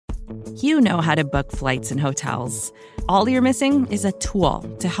You know how to book flights and hotels. All you're missing is a tool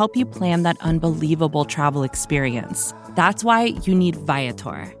to help you plan that unbelievable travel experience. That's why you need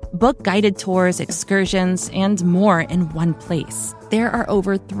Viator. Book guided tours, excursions, and more in one place. There are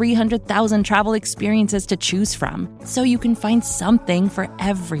over 300,000 travel experiences to choose from, so you can find something for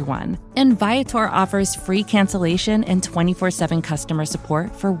everyone. And Viator offers free cancellation and 24/7 customer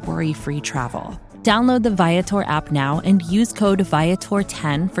support for worry-free travel. Download the Viator app now and use code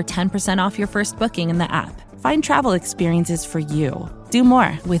Viator10 for 10% off your first booking in the app. Find travel experiences for you. Do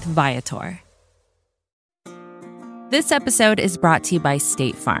more with Viator. This episode is brought to you by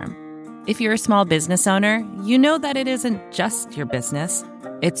State Farm. If you're a small business owner, you know that it isn't just your business,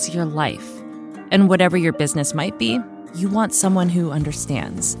 it's your life. And whatever your business might be, you want someone who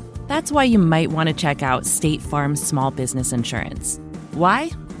understands. That's why you might want to check out State Farm's small business insurance.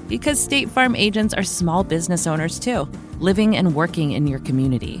 Why? Because State Farm agents are small business owners too, living and working in your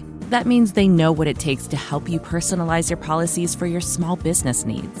community. That means they know what it takes to help you personalize your policies for your small business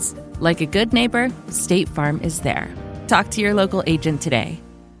needs. Like a good neighbor, State Farm is there. Talk to your local agent today.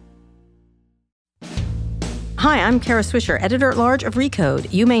 Hi, I'm Kara Swisher, editor-at-large of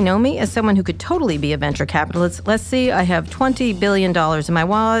Recode. You may know me as someone who could totally be a venture capitalist. Let's see, I have $20 billion in my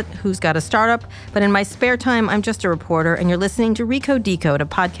wallet. Who's got a startup? But in my spare time, I'm just a reporter, and you're listening to Recode Decode, a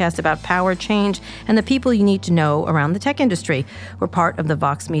podcast about power, change, and the people you need to know around the tech industry. We're part of the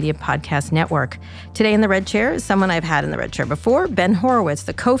Vox Media Podcast Network. Today in the red chair is someone I've had in the red chair before, Ben Horowitz,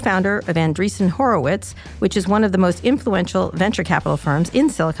 the co-founder of Andreessen Horowitz, which is one of the most influential venture capital firms in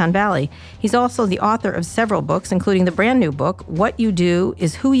Silicon Valley. He's also the author of several books, including the brand new book, What You Do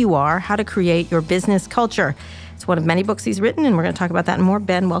Is Who You Are, How to Create Your Business Culture. It's one of many books he's written, and we're going to talk about that and more.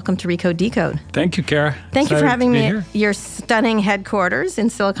 Ben, welcome to Recode Decode. Thank you, Kara. Thank you for having me at your stunning headquarters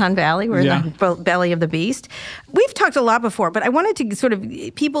in Silicon Valley. We're in the belly of the beast. We've talked a lot before, but I wanted to sort of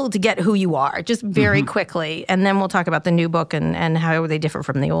people to get who you are just very quickly, and then we'll talk about the new book and how they differ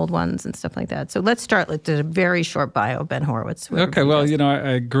from the old ones and stuff like that. So let's start with a very short bio of Ben Horowitz. Okay, well,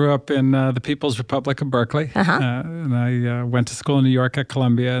 I grew up in the People's Republic of Berkeley, and I went to school in New York at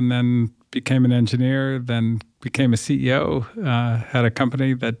Columbia, and then became an engineer, then became a CEO, had a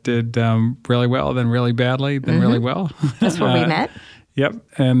company that did really well, then really badly, then really well. That's where we met? Yep.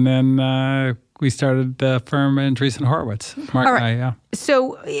 And then we started the firm Andreessen Horowitz. Mark All right. and I,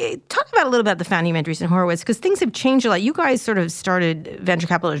 So talk about a little about the founding of Andreessen Horowitz, because things have changed a lot. You guys sort of started venture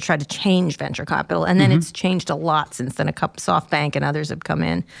capital to try to change venture capital, and then it's changed a lot since then. SoftBank and others have come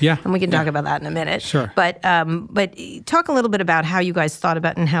in. Yeah. And we can talk about that in a minute. Sure. But talk a little bit about how you guys thought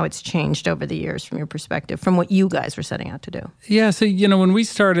about it and how it's changed over the years from your perspective, from what you guys were setting out to do. Yeah, so, when we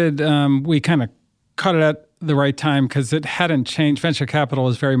started, we kind of caught it at the right time because it hadn't changed. Venture capital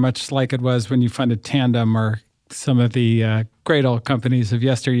is very much like it was when you funded Tandem or some of the great old companies of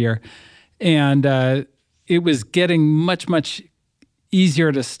yesteryear. And it was getting much, much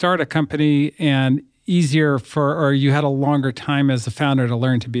easier to start a company and easier or you had a longer time as a founder to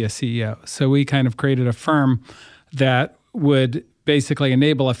learn to be a CEO. So we kind of created a firm that would basically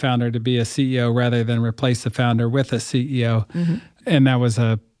enable a founder to be a CEO rather than replace the founder with a CEO. And that was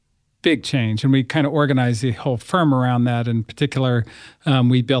a big change. And we kind of organized the whole firm around that. In particular,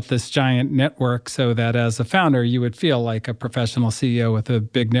 we built this giant network so that as a founder, you would feel like a professional CEO with a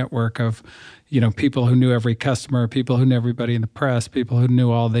big network of, people who knew every customer, people who knew everybody in the press, people who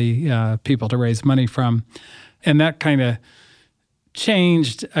knew all the people to raise money from. And that kind of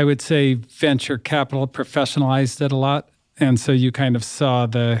changed, I would say, venture capital, professionalized it a lot. And so you kind of saw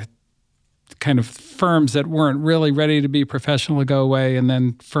the kind of firms that weren't really ready to be professional go away, and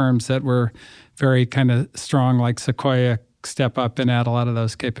then firms that were very kind of strong, like Sequoia, step up and add a lot of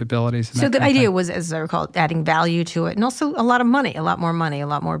those capabilities. So the idea was, as I recall, adding value to it, and also a lot of money, a lot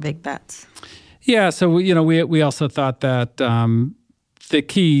more big bets. Yeah, so we also thought that the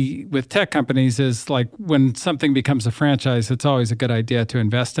key with tech companies is like when something becomes a franchise, it's always a good idea to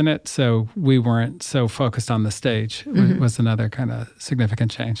invest in it. So we weren't so focused on the stage. It was another kind of significant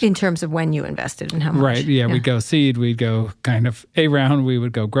change. In terms of when you invested and how much. Right, yeah. We'd go seed, we'd go kind of A round, we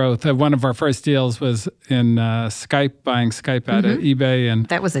would go growth. One of our first deals was in Skype, buying Skype out of eBay. And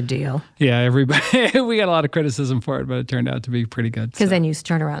that was a deal. Yeah, everybody, we got a lot of criticism for it, but it turned out to be pretty good. Because then you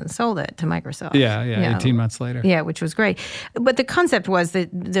turned around and sold it to Microsoft. Yeah, 18 months later. Yeah, which was great. But the concept was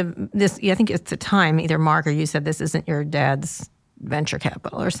that I think at the time, either Mark or you said this isn't your dad's venture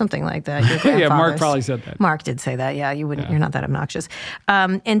capital or something like that. Yeah, Mark probably said that. Mark did say that. Yeah, you wouldn't. Yeah. You're not that obnoxious.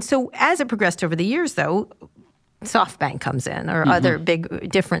 And so as it progressed over the years, though, SoftBank comes in or other big,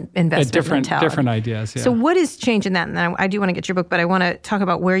 different investment mentality. Different ideas, yeah. So what is changing that? And I do want to get your book, but I want to talk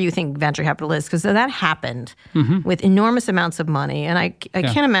about where you think venture capital is, because that happened with enormous amounts of money. And I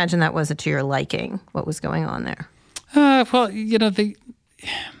can't imagine that wasn't to your liking, what was going on there. Well,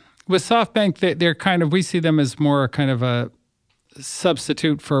 with SoftBank, they're kind of, we see them as more kind of a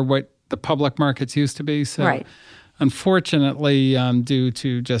substitute for what the public markets used to be. So right. Unfortunately, due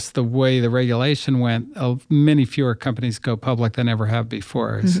to just the way the regulation went, many fewer companies go public than ever have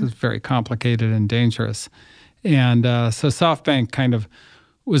before. This is very complicated and dangerous. And so SoftBank kind of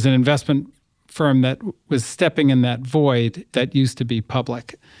was an investment firm that was stepping in that void that used to be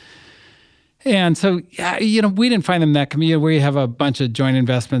public. And so, we didn't find them that committed. We have a bunch of joint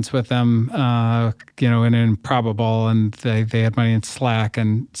investments with them, in Improbable, and they had money in Slack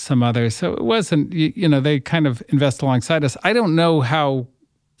and some others. So it wasn't, they kind of invest alongside us. I don't know how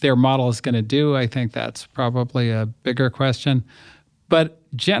their model is going to do. I think that's probably a bigger question. But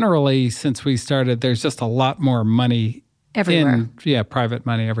generally, since we started, there's just a lot more money everywhere. Private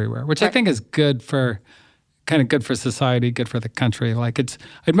money everywhere, which I think is good for society, good for the country.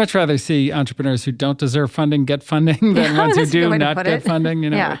 I'd much rather see entrepreneurs who don't deserve funding get funding than ones who do not get funding.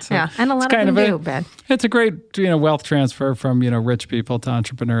 And a lot of them do, Ben. It's a great, wealth transfer from, rich people to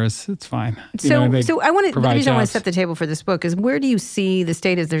entrepreneurs. It's fine. So the reason I want to set the table for this book is, where do you see the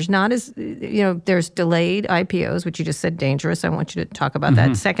state is? There's not as, there's delayed IPOs, which you just said dangerous. I want you to talk about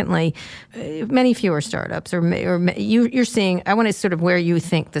that. Secondly, many fewer startups, or you're seeing, I want to sort of where you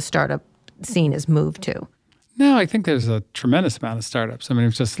think the startup scene has moved to. No, I think there's a tremendous amount of startups. I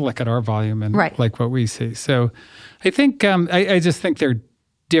mean, just look at our volume and like what we see. So I think, I just think they're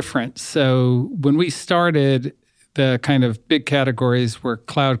different. So when we started, the kind of big categories were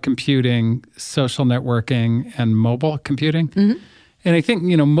cloud computing, social networking, and mobile computing. And I think,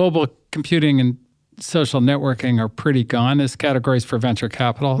 mobile computing and social networking are pretty gone as categories for venture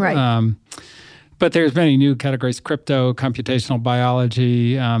capital. Right. But there's many new categories: crypto, computational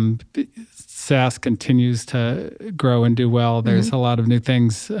biology. SaaS continues to grow and do well. There's a lot of new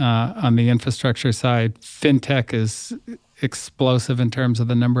things on the infrastructure side. FinTech is explosive in terms of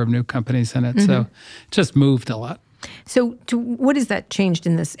the number of new companies in it. So it just moved a lot. So what has that changed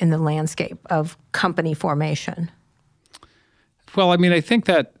in the landscape of company formation? Well, I mean, I think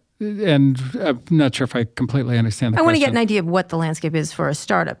that, and I'm not sure if I completely understand the question. I want to get an idea of what the landscape is for a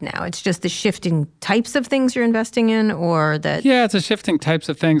startup now. It's just the shifting types of things you're investing in, or that... Yeah, it's a shifting types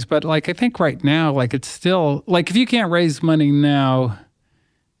of things. But I think right now, it's still, if you can't raise money now,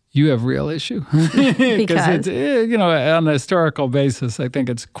 you have real issue. Because it's, on a historical basis, I think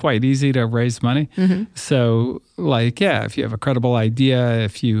it's quite easy to raise money. So, if you have a credible idea,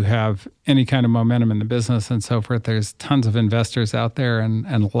 if you have any kind of momentum in the business and so forth, there's tons of investors out there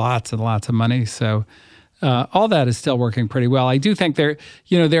and lots of money. So all that is still working pretty well. I do think there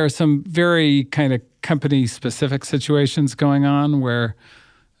are some very kind of company-specific situations going on where,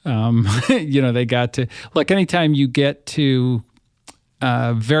 they got to, anytime you get to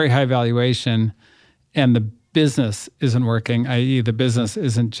very high valuation and the business isn't working, i.e. the business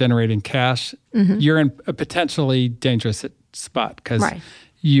isn't generating cash, you're in a potentially dangerous spot, because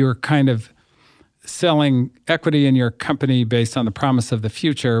you're kind of selling equity in your company based on the promise of the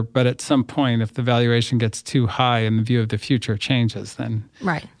future. But at some point, if the valuation gets too high and the view of the future changes, then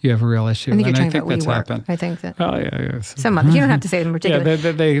you have a real issue. I think you're talking think about that's happened. I think that. Oh, yeah. Some others. You don't have to say them in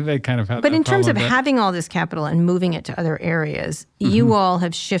particular. They kind of have. But in terms of having all this capital and moving it to other areas, you all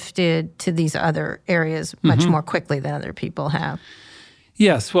have shifted to these other areas much more quickly than other people have.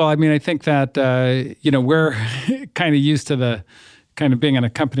 Yes. Well, I mean, I think that, we're kind of used to the kind of being in a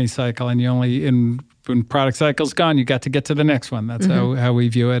company cycle, and you only, when product cycle's gone, you got to get to the next one. That's how we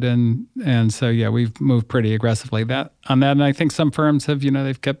view it. And so, we've moved pretty aggressively on that. And I think some firms have,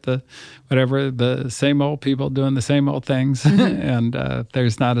 they've kept the same old people doing the same old things, and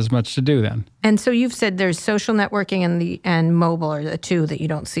there's not as much to do then. And so you've said there's social networking and mobile are the two that you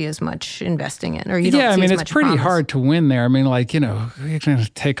don't see as much investing in, or you don't see as much it's pretty promise. hard to win there. I mean, you're going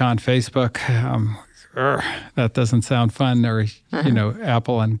to take on Facebook. That doesn't sound fun. Or,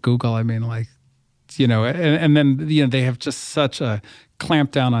 Apple and Google. I mean, and then, they have just such a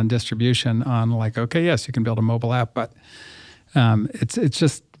clamp down on distribution on okay, yes, you can build a mobile app, but it's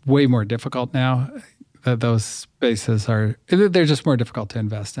just way more difficult now. Those spaces they're just more difficult to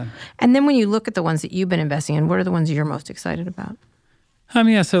invest in. And then when you look at the ones that you've been investing in, what are the ones you're most excited about?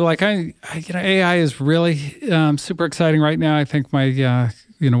 So AI is really super exciting right now. I think my,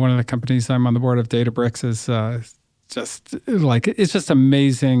 one of the companies I'm on the board of, Databricks, is just like, it's just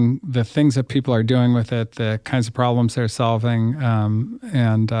amazing the things that people are doing with it, the kinds of problems they're solving,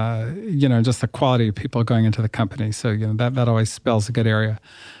 and just the quality of people going into the company. So, that always spells a good area.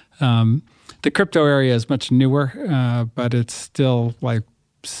 The crypto area is much newer, but it's still like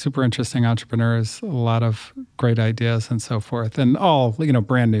super interesting entrepreneurs, a lot of great ideas and so forth, and all,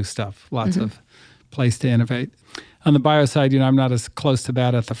 brand new stuff, lots of place to innovate. On the bio side, I'm not as close to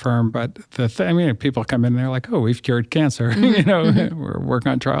that at the firm, but people come in and they're like, oh, we've cured cancer. We're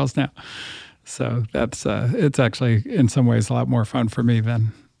working on trials now. So that's it's actually in some ways a lot more fun for me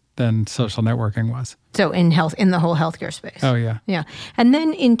than social networking was. So in the whole healthcare space. Oh, yeah. Yeah. And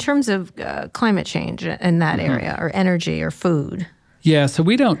then in terms of climate change in that area, or energy or food. Yeah, so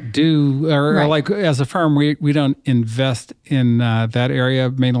we don't do, or like as a firm, we don't invest in that area,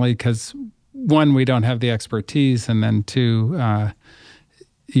 mainly because, one, we don't have the expertise, and then two,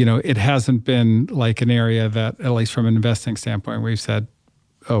 it hasn't been like an area that, at least from an investing standpoint, we've said,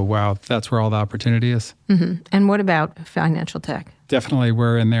 oh, wow, that's where all the opportunity is. Mm-hmm. And what about financial tech? Definitely,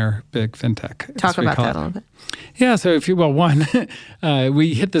 we're in there, big fintech. Talk about that a little bit. Yeah, so one,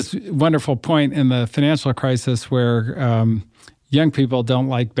 we hit this wonderful point in the financial crisis where young people don't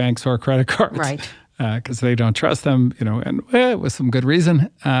like banks or credit cards, right? Because they don't trust them, and with some good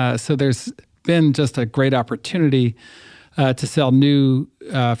reason. So there's been just a great opportunity to sell new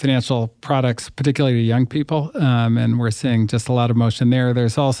financial products, particularly to young people, and we're seeing just a lot of motion there.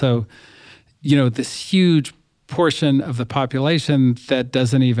 There's also, this huge portion of the population that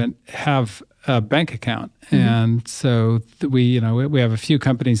doesn't even have a bank account, and so we have a few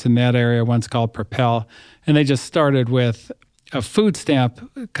companies in that area. One's called Propel, and they just started with a food stamp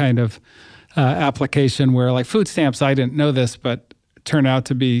kind of application where, like, food stamps, I didn't know this, but turn out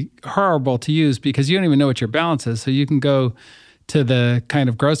to be horrible to use because you don't even know what your balance is. So you can go to the kind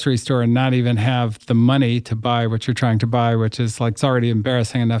of grocery store and not even have the money to buy what you're trying to buy, which is like, it's already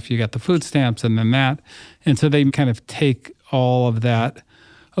embarrassing enough. You got the food stamps and then that. And so they kind of take all of that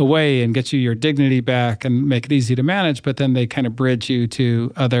away and get you your dignity back and make it easy to manage. But then they kind of bridge you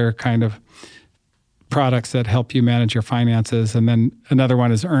to other kind of products that help you manage your finances. And then another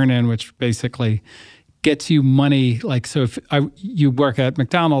one is Earn-In, which basically gets you money. Like, so if you work at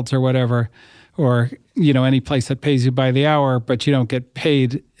McDonald's or whatever, or, any place that pays you by the hour, but you don't get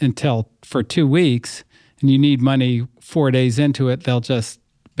paid until for 2 weeks and you need money 4 days into it, they'll just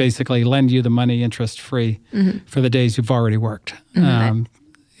basically lend you the money interest-free for the days you've already worked. Yeah.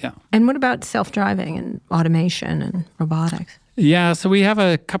 And what about self-driving and automation and robotics? Yeah, so we have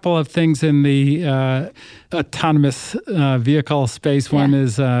a couple of things in the autonomous vehicle space. One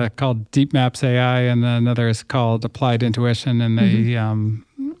is called Deep Maps AI, and another is called Applied Intuition, and they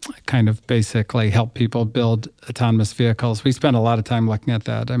kind of basically help people build autonomous vehicles. We spend a lot of time looking at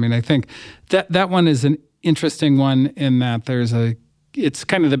that. I mean, I think that one is an interesting one in that it's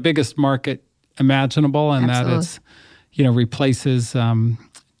kind of the biggest market imaginable, and that it's, replaces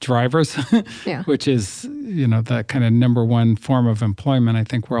drivers, which is, the kind of number one form of employment, I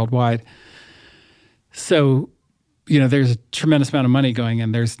think, worldwide. So, there's a tremendous amount of money going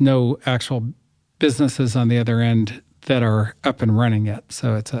in. There's no actual businesses on the other end that are up and running yet.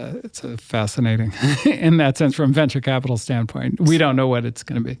 So it's a fascinating, in that sense, from a venture capital standpoint. We don't know what it's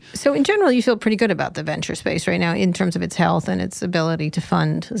going to be. So in general, you feel pretty good about the venture space right now in terms of its health and its ability to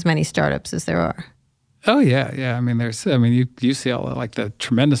fund as many startups as there are. Oh, yeah. I mean, you see all like the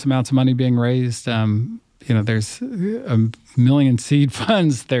tremendous amounts of money being raised. There's a million seed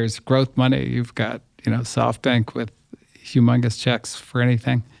funds. There's growth money. You've got, SoftBank with humongous checks for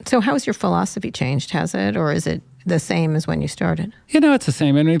anything. So how has your philosophy changed? Has it, or is it the same as when you started? It's the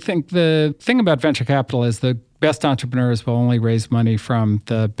same. And I think the thing about venture capital is the best entrepreneurs will only raise money from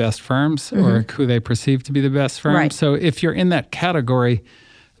the best firms or who they perceive to be the best firms. Right. So if you're in that category,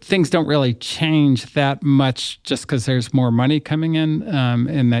 things don't really change that much just because there's more money coming in,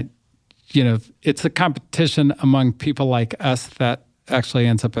 and that, it's a competition among people like us that actually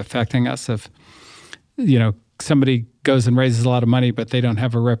ends up affecting us. If, somebody goes and raises a lot of money, but they don't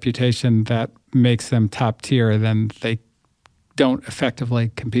have a reputation that makes them top tier, then they don't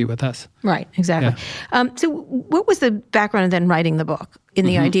effectively compete with us. Right, exactly. Yeah. So what was the background of then writing the book in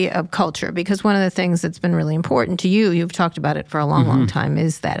the idea of culture? Because one of the things that's been really important to you, you've talked about it for a long, long time,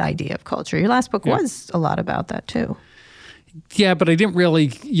 is that idea of culture. Your last book was a lot about that too. Yeah, but I didn't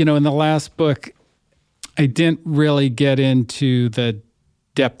really, in the last book, I didn't really get into the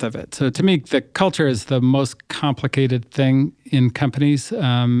depth of it. So to me, the culture is the most complicated thing in companies.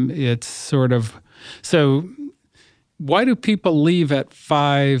 It's sort of, so why do people leave at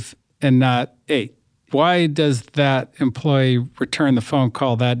 5 and not 8? Why does that employee return the phone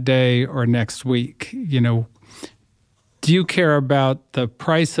call that day or next week? do you care about the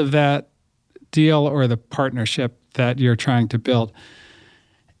price of that deal or the partnership that you're trying to build?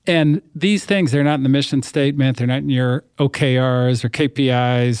 And these things, they're not in the mission statement. They're not in your OKRs or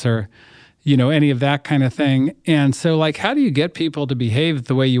KPIs or, any of that kind of thing. And so, how do you get people to behave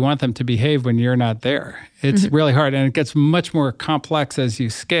the way you want them to behave when you're not there? It's really hard. And it gets much more complex as you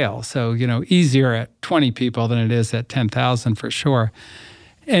scale. So, easier at 20 people than it is at 10,000 for sure.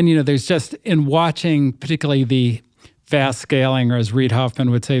 And, there's just, in watching particularly the fast scaling, or as Reid Hoffman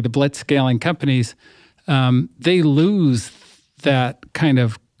would say, the blitz scaling companies, they lose that kind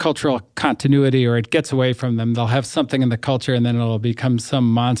of cultural continuity, or it gets away from them. They'll have something in the culture and then it'll become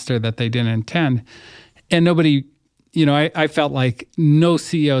some monster that they didn't intend. And nobody, I felt like no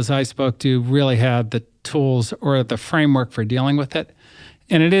CEOs I spoke to really had the tools or the framework for dealing with it.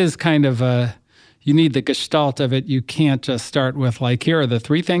 And it is kind of you need the gestalt of it. You can't just start with here are the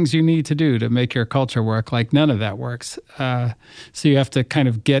 3 things you need to do to make your culture work. None of that works. So you have to kind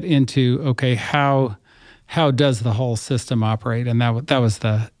of get into, okay, how does the whole system operate? And that was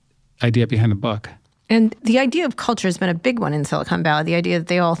the idea behind the book. And the idea of culture has been a big one in Silicon Valley, the idea that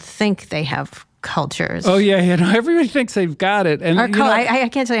they all think they have cultures. Oh, yeah. Everybody thinks they've got it. And I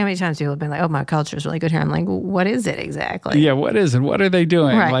can't tell you how many times people have been like, oh, my culture is really good here. I'm like, what is it exactly? Yeah, what is it? What are they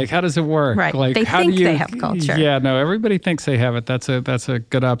doing? Right. How does it work? Right. They think they have culture. Yeah, no, everybody thinks they have it. That's a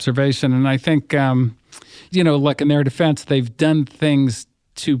good observation. And I think, look, in their defense, they've done things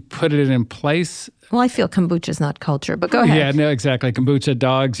to put it in place. Well, I feel kombucha is not culture, but go ahead. Yeah, no, exactly. Kombucha,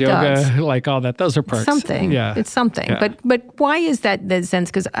 dogs, yoga, all that. Those are perks. Something. Yeah. It's something. Yeah. But why is that the sense?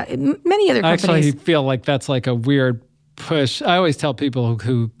 Because many other companies... I actually feel like that's a weird push. I always tell people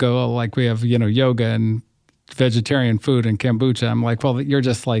who go, we have, yoga and vegetarian food and kombucha. I'm like, well, you're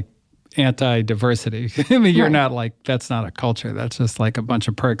just anti-diversity. I mean, you're not that's not a culture. That's just a bunch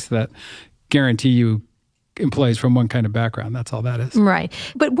of perks that guarantee you employees from one kind of background. That's all that is. Right.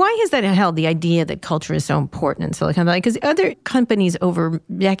 But why has that held, the idea that culture is so important in Silicon Valley? Because other companies over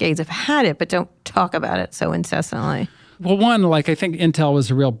decades have had it, but don't talk about it so incessantly. Well, one, I think Intel was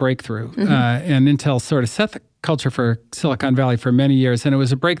a real breakthrough. And Intel sort of set the culture for Silicon Valley for many years. And it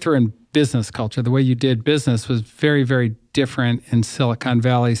was a breakthrough in business culture. The way you did business was very, very different in Silicon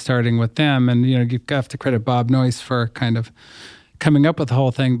Valley, starting with them. And, you have to credit Bob Noyce for kind of coming up with the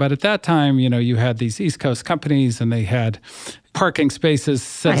whole thing. But at that time, you had these East Coast companies and they had parking spaces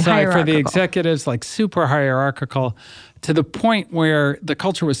set aside for the executives, super hierarchical, to the point where the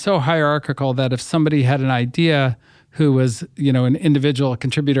culture was so hierarchical that if somebody had an idea who was, an individual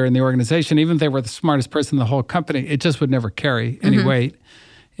contributor in the organization, even if they were the smartest person in the whole company, it just would never carry any weight.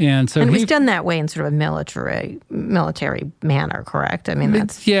 And so it was done that way in sort of a military manner, correct? I mean,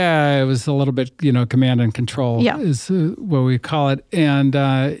 that's... Yeah, it was a little bit, command and control is what we call it. And,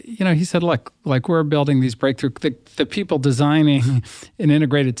 he said, look, we're building these breakthrough... The people designing an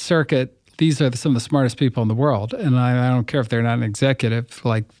integrated circuit, these are some of the smartest people in the world. And I don't care if they're not an executive,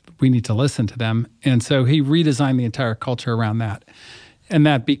 we need to listen to them. And so he redesigned the entire culture around that. And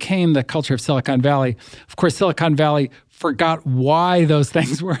that became the culture of Silicon Valley. Of course, Silicon Valley forgot why those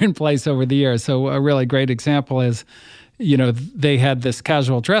things were in place over the years. So a really great example is, they had this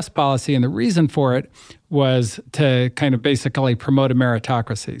casual dress policy, and the reason for it was to kind of basically promote a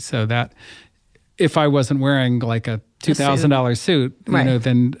meritocracy. So that if I wasn't wearing a $2,000 suit,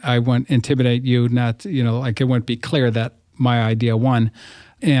 then I wouldn't intimidate you, not, it wouldn't be clear that my idea won.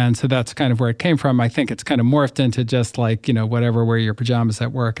 And so that's kind of where it came from. I think it's kind of morphed into just whatever, wear your pajamas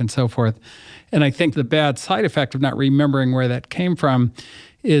at work and so forth. And I think the bad side effect of not remembering where that came from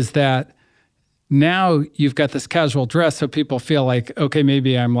is that now you've got this casual dress, so people feel okay,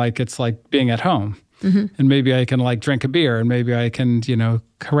 maybe I'm it's like being at home. Mm-hmm. And maybe I can drink a beer, and maybe I can,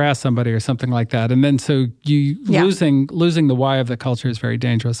 harass somebody or something like that. And then so losing the why of the culture is very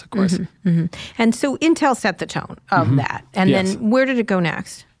dangerous, of course. Mm-hmm. Mm-hmm. And so Intel set the tone of that. And then where did it go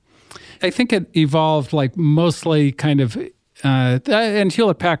next? I think it evolved mostly kind of, and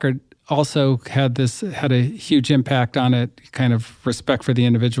Hewlett-Packard also had a huge impact on it, kind of respect for the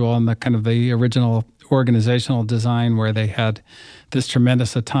individual and the kind of the original organizational design where they had this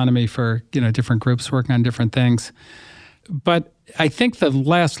tremendous autonomy for, different groups working on different things. But I think the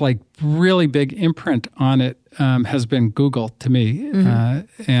last really big imprint on it has been Google to me.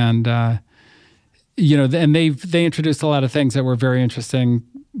 Mm-hmm. And they introduced a lot of things that were very interesting,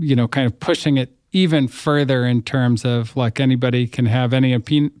 kind of pushing it even further in terms of anybody can have any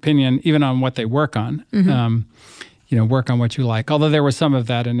opinion, even on what they work on. Mm-hmm. Work on what you like. Although there was some of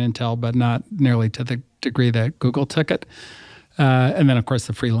that in Intel, but not nearly to the degree that Google took it. And then, of course,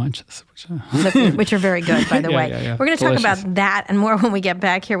 the free lunches. Which are very good, by the way. Yeah. We're going to talk about that and more when we get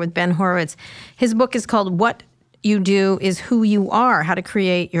back here with Ben Horowitz. His book is called What You Do Is Who You Are, How to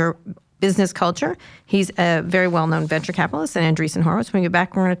Create Your Business Culture. He's a very well-known venture capitalist, and Andreessen Horowitz. When we get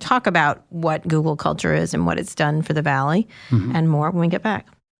back, we're going to talk about what Google culture is and what it's done for the Valley and more when we get back.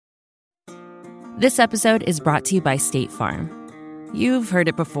 This episode is brought to you by State Farm. You've heard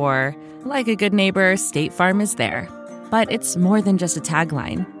it before. Like a good neighbor, State Farm is there. But it's more than just a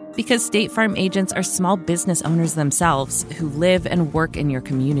tagline, because State Farm agents are small business owners themselves who live and work in your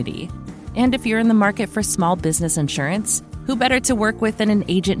community. And if you're in the market for small business insurance, who better to work with than an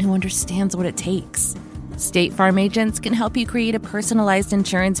agent who understands what it takes? State Farm agents can help you create a personalized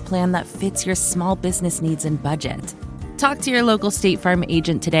insurance plan that fits your small business needs and budget. Talk to your local State Farm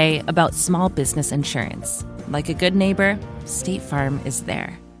agent today about small business insurance. Like a good neighbor, State Farm is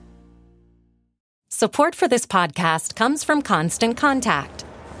there. Support for this podcast comes from Constant Contact.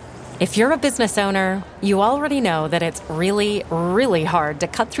 If you're a business owner, you already know that it's really, really hard to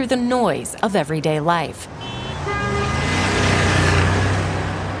cut through the noise of everyday life.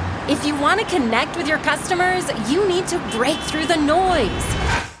 If you want to connect with your customers, you need to break through the noise.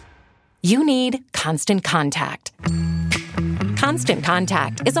 You need Constant Contact. Constant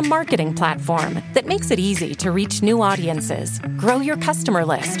Contact is a marketing platform that makes it easy to reach new audiences, grow your customer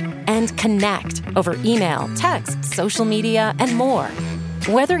list, and connect over email, text, social media, and more.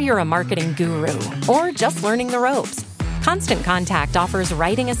 Whether you're a marketing guru or just learning the ropes, Constant Contact offers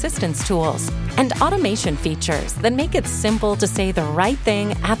writing assistance tools and automation features that make it simple to say the right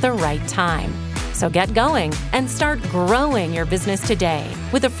thing at the right time. So get going and start growing your business today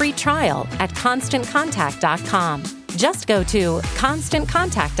with a free trial at ConstantContact.com. Just go to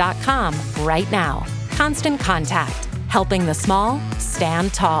ConstantContact.com right now. Constant Contact, helping the small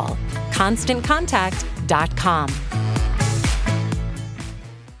stand tall. ConstantContact.com.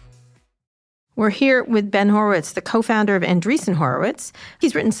 We're here with Ben Horowitz, the co-founder of Andreessen Horowitz.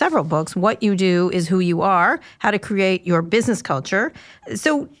 He's written several books. What You Do Is Who You Are, How to Create Your Business Culture.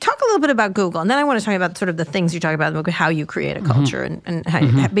 So talk a little bit about Google, and then I want to talk about sort of the things you talk about in the book, how you create a culture. And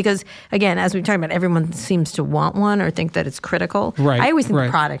how because, again, as we talk about, everyone seems to want one or think that it's critical. Right, I always think the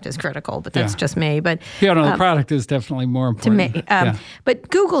product is critical, but that's just me. But the product is definitely more important. To me.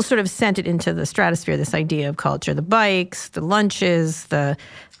 But Google sort of sent it into the stratosphere, this idea of culture. The bikes, the lunches, the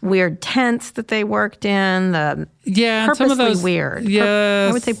weird tents that they worked in, purposely and some of those, weird.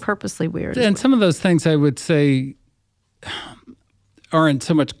 I would say purposely weird. And some of those things I would say aren't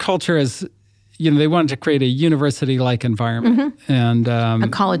so much culture as, they wanted to create a university-like environment. And a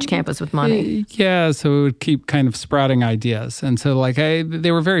college campus with money. So it would keep kind of sprouting ideas. And so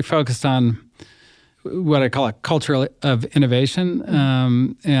they were very focused on what I call a culture of innovation.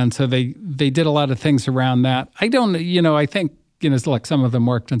 And so they did a lot of things around that. I think, it's like some of them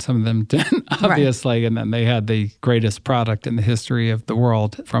worked and some of them didn't, obviously. Right. And then they had the greatest product in the history of the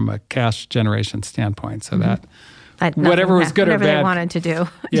world from a cash generation standpoint. So that whatever was good or bad, whatever they wanted to do,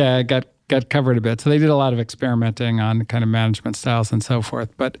 got covered a bit. So they did a lot of experimenting on kind of management styles and so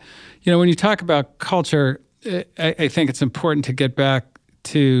forth. But when you talk about culture, I think it's important to get back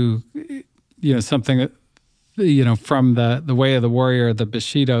to something that from the way of the warrior, the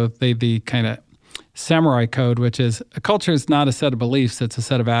Bushido, the kind of samurai code, which is a culture is not a set of beliefs, it's a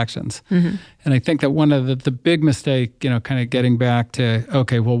set of actions. And I think that one of the big mistake, kind of getting back to,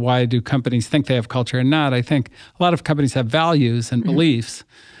 okay, well, why do companies think they have culture and not? I think a lot of companies have values and beliefs,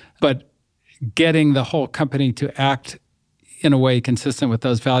 but getting the whole company to act in a way consistent with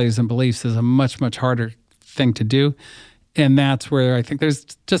those values and beliefs is a much, much harder thing to do. And that's where I think there's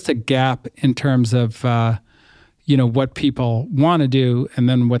just a gap in terms of what people want to do and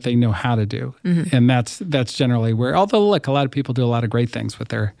then what they know how to do. And that's generally where, although look, a lot of people do a lot of great things with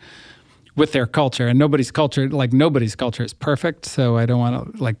their culture, and nobody's culture is perfect. So I don't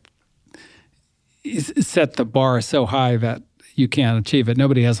want to set the bar so high that you can't achieve it.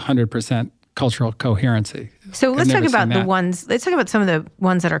 Nobody has 100% cultural coherency. So let's talk about let's talk about some of the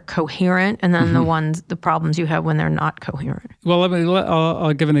ones that are coherent and then the problems you have when they're not coherent. Well,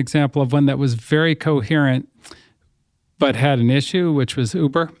 I'll give an example of one that was very coherent but had an issue, which was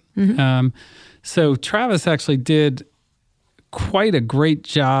Uber. So Travis actually did quite a great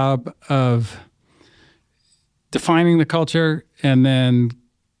job of defining the culture and then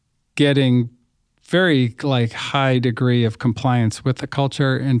getting very high degree of compliance with the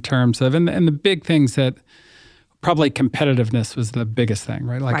culture in terms of, and the big things that probably competitiveness was the biggest thing,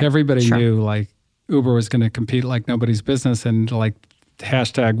 right? Everybody knew Uber was going to compete like nobody's business and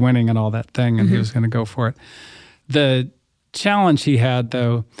hashtag winning and all that thing, and he was going to go for it. The challenge he had,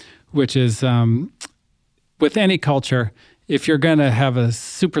 though, which is with any culture, if you're going to have a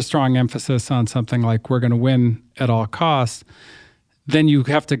super strong emphasis on something like we're going to win at all costs, then you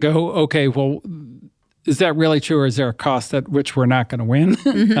have to go, okay, well, is that really true, or is there a cost at which we're not going to win?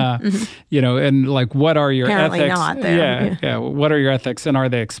 And like, what are your Apparently ethics? not there. Yeah. What are your ethics, and are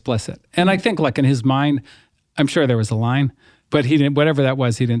they explicit? And I think, like, in his mind, I'm sure there was a line, but he didn't. Whatever that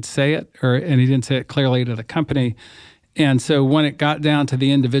was, he didn't say it, and he didn't say it clearly to the company. And so when it got down to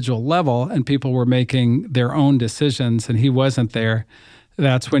the individual level, and people were making their own decisions, and he wasn't there,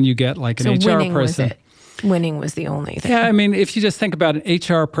 that's when you get like an HR person. Winning was the only thing. Yeah, I mean, if you just think about an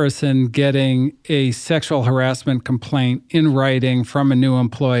HR person getting a sexual harassment complaint in writing from a new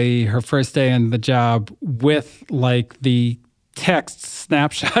employee, her first day in the job, with like the text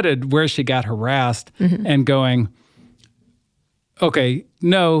snapshotted where she got harassed, and going, okay,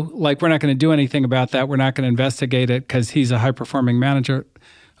 no, like, we're not going to do anything about that. We're not going to investigate it because he's a high-performing manager.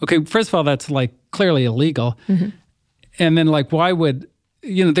 Okay, first of all, that's like clearly illegal. And then, like, why would,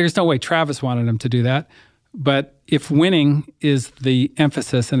 there's no way Travis wanted him to do that. But if winning is the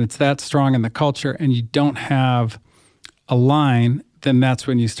emphasis and it's that strong in the culture, and you don't have a line, then that's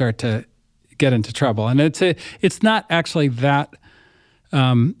when you start to get into trouble. And it's not actually that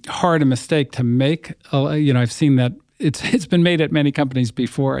hard a mistake to make. I've seen that it's been made at many companies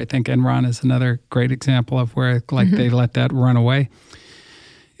before. I think Enron is another great example of where they let that run away.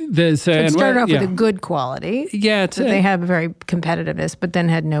 It started off with a good quality. Yeah. They have very competitiveness, but then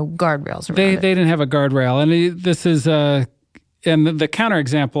had no guardrails around it. They didn't have a guardrail. And this is, and the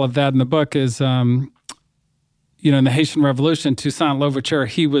counterexample of that in the book is, in the Haitian Revolution, Toussaint Louverture,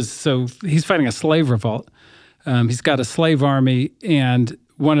 he's fighting a slave revolt. He's got a slave army, and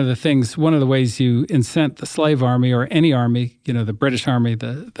one of the ways you incent the slave army, or any army, the British army,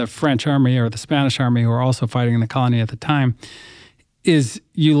 the French army, or the Spanish army, who are also fighting in the colony at the time, is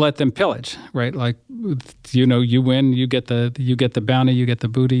you let them pillage, right? Like, you win, you get the bounty, you get the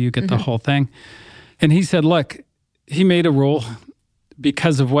booty, you get the whole thing. And he said, look, he made a rule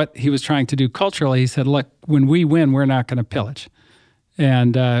because of what he was trying to do culturally. He said, look, when we win, we're not going to pillage.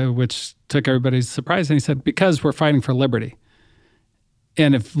 And which took everybody's surprise. And he said, because we're fighting for liberty.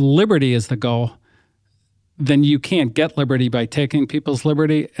 And if liberty is the goal, then you can't get liberty by taking people's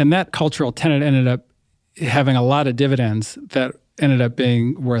liberty. And that cultural tenet ended up having a lot of dividends that ended up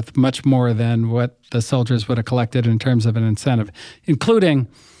being worth much more than what the soldiers would have collected in terms of an incentive, including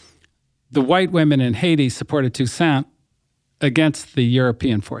the white women in Haiti supported Toussaint against the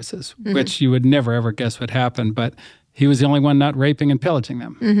European forces, which you would never, ever guess would happen. But he was the only one not raping and pillaging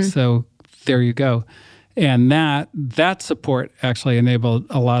them. So there you go. And that support actually enabled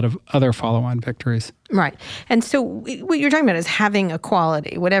a lot of other follow-on victories. Right. And so what you're talking about is having a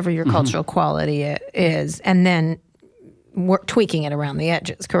quality, whatever your cultural quality is, and then tweaking it around the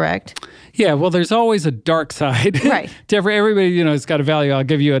edges, correct? Yeah, well, there's always a dark side. Right. To everybody, has got a value. I'll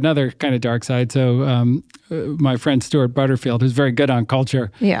give you another kind of dark side. So my friend Stuart Butterfield, who's very good on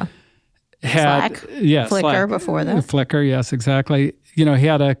culture. Yeah. Had, Slack. Yeah, Flickr Slack. Before that. Flickr, yes, exactly. He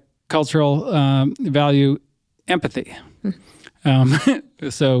had a cultural value, empathy.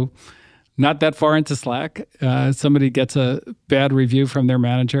 So not that far into Slack, somebody gets a bad review from their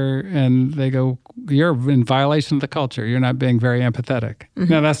manager and they go, you're in violation of the culture. You're not being very empathetic.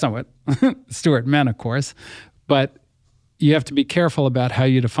 Now, that's not what Stuart meant, of course, but you have to be careful about how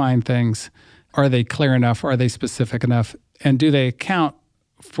you define things. Are they clear enough? Are they specific enough? And do they account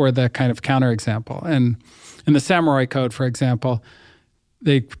for the kind of counterexample? And in the Samurai Code, for example,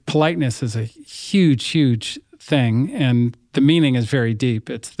 politeness is a huge, huge thing, and the meaning is very deep.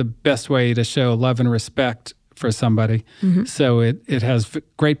 It's the best way to show love and respect for somebody. So it has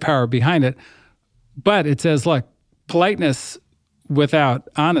great power behind it. But it says, look, politeness without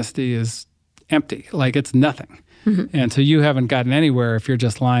honesty is empty. Like, it's nothing. And so you haven't gotten anywhere if you're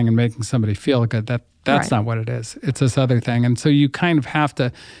just lying and making somebody feel good. That's right. Not what it is. It's this other thing. And so you kind of have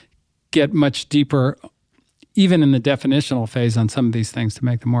to get much deeper, even in the definitional phase, on some of these things to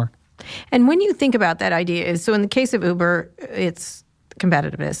make them work. And when you think about that idea, so in the case of Uber, it's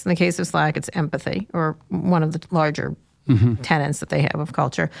competitiveness. In the case of Slack, it's empathy, or one of the larger tenets that they have of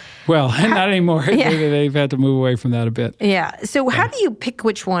culture. Well, not anymore. Yeah. They've had to move away from that a bit. Yeah. So how do you pick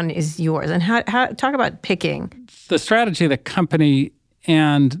which one is yours? And how talk about picking. The strategy, the company,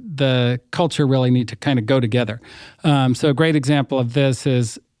 and the culture really need to kind of go together. So a great example of this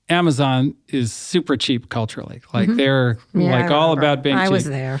is Amazon is super cheap culturally. Like they're all about being cheap. I was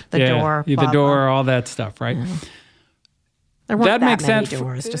there. The door. The door, all that stuff, right? Yeah. There weren't that makes many sense.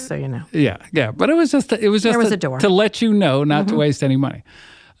 doors, just so you know. Yeah. But it was just a door to let you know not to waste any money.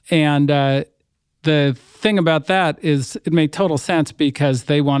 And the thing about that is it made total sense because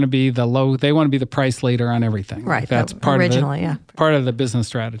they want to be the price leader on everything. Right. That's part of the business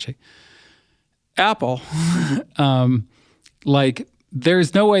strategy. Apple, like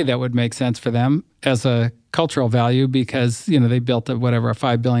there's no way that would make sense for them as a cultural value because, they built a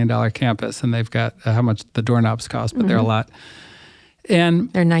 $5 billion campus and they've got how much the doorknobs cost, but they're a lot.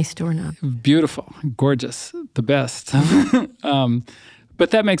 And they're nice doorknobs. Beautiful, gorgeous, the best.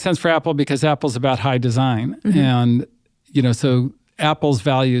 But that makes sense for Apple because Apple's about high design. And, so Apple's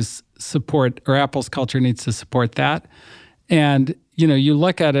values support, or Apple's culture needs to support that. And, you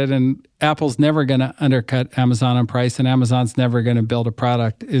look at it and Apple's never going to undercut Amazon on price, and Amazon's never going to build a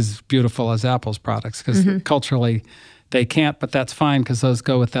product as beautiful as Apple's products because culturally they can't, but that's fine because those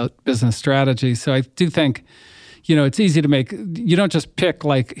go without business strategy. So I do think, it's easy to make, you don't just pick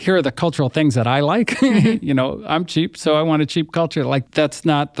here are the cultural things that I like. I'm cheap, so I want a cheap culture. That's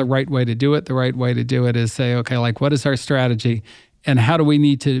not the right way to do it. The right way to do it is say, okay, what is our strategy and how do we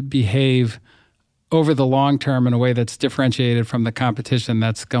need to behave over the long term in a way that's differentiated from the competition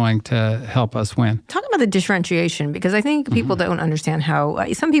that's going to help us win. Talk about the differentiation, because I think people don't understand how,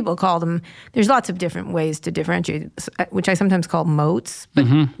 some people call them, there's lots of different ways to differentiate, which I sometimes call moats,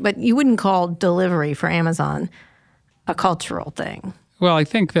 but you wouldn't call delivery for Amazon a cultural thing. Well, I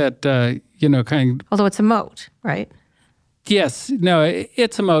think that, although it's a moat, right? Yes. No,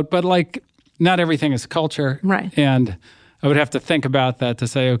 it's a moat, but not everything is culture. Right. And I would have to think about that to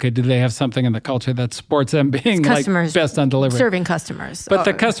say, okay, do they have something in the culture that supports them being best on delivery? Serving customers. But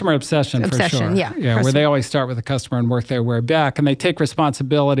the customer obsession for sure. Yeah, where they always start with the customer and work their way back. And they take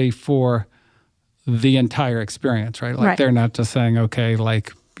responsibility for the entire experience, right? They're not just saying, okay,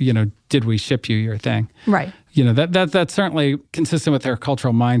 did we ship you your thing? Right. That's certainly consistent with their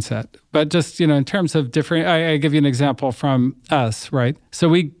cultural mindset. But just, in terms of different, I give you an example from us, right? So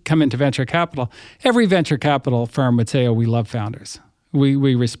we come into venture capital. Every venture capital firm would say, oh, we love founders. We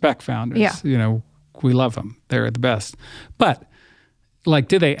respect founders. Yeah. We love them. They're the best. But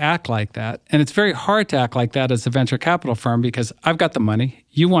do they act like that? And it's very hard to act like that as a venture capital firm because I've got the money.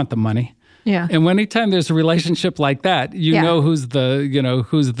 You want the money. Yeah. And anytime there's a relationship like that, know who's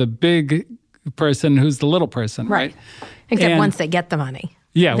the big person, who's the little person, right? Except once they get the money.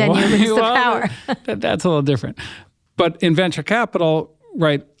 Yeah. Then you lose the power. That's a little different. But in venture capital,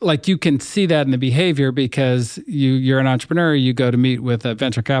 right, you can see that in the behavior because you're an entrepreneur, you go to meet with a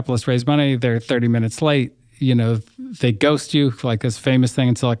venture capitalist, raise money, they're 30 minutes late, they ghost you, this famous thing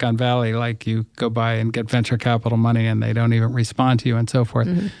in Silicon Valley, you go by and get venture capital money and they don't even respond to you and so forth.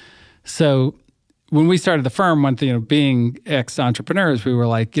 So when we started the firm, being ex-entrepreneurs, we were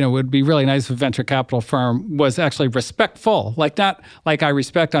it would be really nice if a venture capital firm was actually respectful. Not I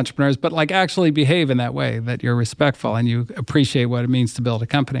respect entrepreneurs, but actually behave in that way, that you're respectful and you appreciate what it means to build a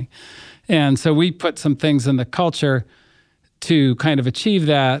company. And so we put some things in the culture to kind of achieve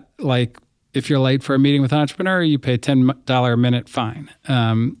that. If you're late for a meeting with an entrepreneur, you pay $10 a minute fine.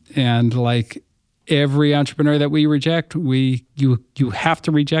 And every entrepreneur that we reject, you have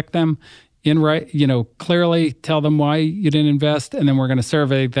to reject them clearly tell them why you didn't invest, and then we're going to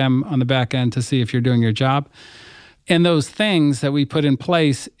survey them on the back end to see if you're doing your job. And those things that we put in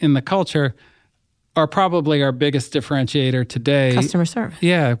place in the culture are probably our biggest differentiator today. Customer service.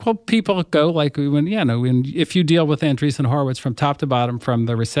 Yeah. Well, people go if you deal with Andreessen Horowitz from top to bottom, from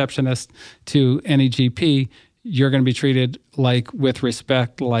the receptionist to any GP, you're going to be treated with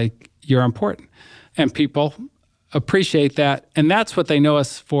respect, you're important. And people appreciate that. And that's what they know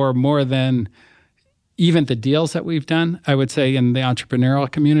us for more than even the deals that we've done, I would say, in the entrepreneurial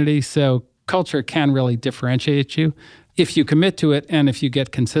community. So culture can really differentiate you if you commit to it and if you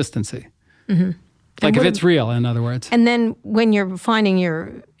get consistency. If it's real, in other words. And then when you're finding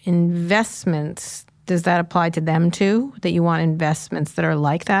your investments, does that apply to them too? That you want investments that are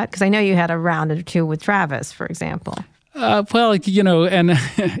like that? Because I know you had a round or two with Travis, for example. And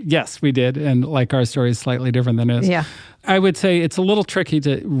yes, we did. And our story is slightly different than his. Yeah. I would say it's a little tricky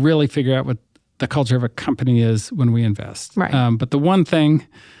to really figure out what the culture of a company is when we invest. Right. But the one thing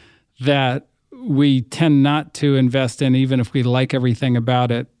that we tend not to invest in, even if we like everything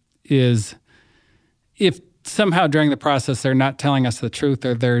about it, is if somehow during the process they're not telling us the truth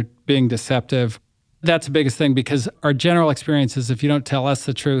or they're being deceptive. That's the biggest thing, because our general experience is if you don't tell us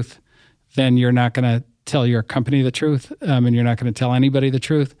the truth, then you're not going to tell your company the truth, and you're not going to tell anybody the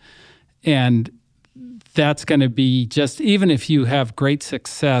truth. And that's going to be just, even if you have great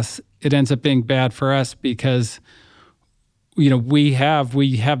success, it ends up being bad for us because, we have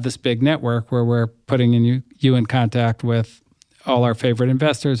this big network where we're putting you in contact with all our favorite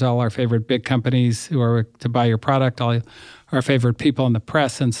investors, all our favorite big companies who are to buy your product, all our favorite people in the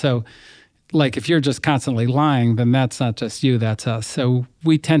press. And so, if you're just constantly lying, then that's not just you, that's us. So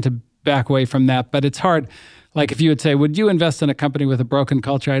we tend to back away from that. But it's hard. Like if you would say, would you invest in a company with a broken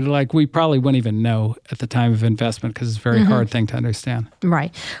culture? I'd like, we probably wouldn't even know at the time of investment because it's a very hard thing to understand.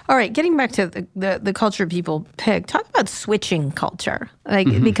 Right. All right. Getting back to the culture people pick, talk about switching culture,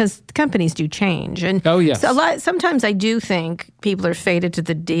 because companies do change. And yes. Sometimes I do think people are faded to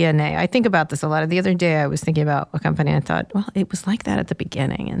the DNA. I think about this a lot. The other day I was thinking about a company and I thought, well, it was like that at the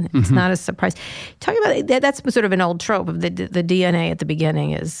beginning and it's not a surprise. Talk about that's sort of an old trope of the DNA at the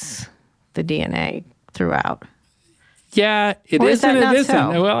beginning is the DNA throughout. Yeah, it or is and it isn't.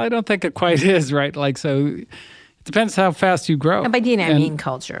 So? Well, I don't think it quite is, right? Like, so it depends how fast you grow. And by DNA, I mean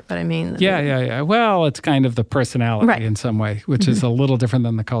culture, but I mean... Yeah. Well, it's kind of the personality in some way, which is a little different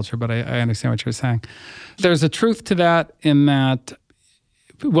than the culture, but I understand what you're saying. There's a truth to that in that,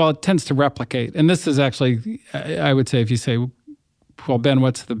 well, it tends to replicate. And this is actually, I would say, if you say, well, Ben,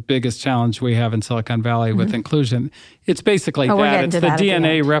 what's the biggest challenge we have in Silicon Valley with inclusion? It's basically that. It's the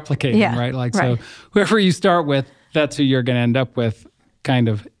DNA replicating, right? Like, so whoever you start with, that's who you're going to end up with kind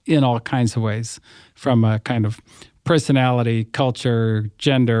of in all kinds of ways, from a kind of personality, culture,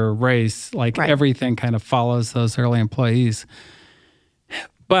 gender, race, like everything kind of follows those early employees.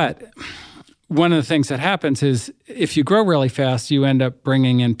 But one of the things that happens is if you grow really fast, you end up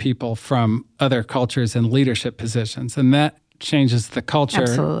bringing in people from other cultures in leadership positions. And that changes the culture.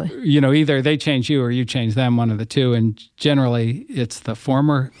 Absolutely. You know, either they change you or you change them, one of the two. And generally, it's the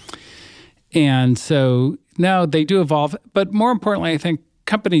former. And so now they do evolve. But more importantly, I think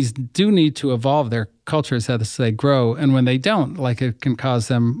companies do need to evolve their cultures as they grow. And when they don't, like, it can cause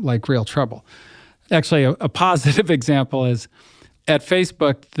them like real trouble. Actually, a positive example is at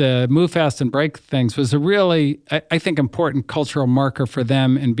Facebook, the move fast and break things was a really, I think, important cultural marker for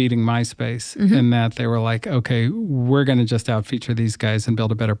them in beating MySpace, in that they were like, okay, we're going to just outfeature these guys and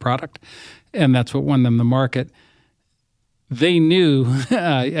build a better product. And that's what won them the market. They knew,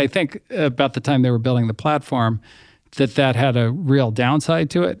 I think, about the time they were building the platform, that had a real downside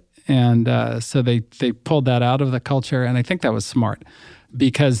to it. And so they pulled that out of the culture. And I think that was smart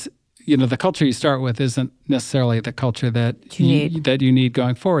because, you know, the culture you start with isn't necessarily the culture that you need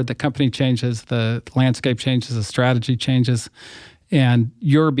going forward. The company changes, the landscape changes, the strategy changes, and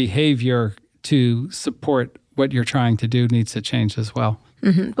your behavior to support what you're trying to do needs to change as well.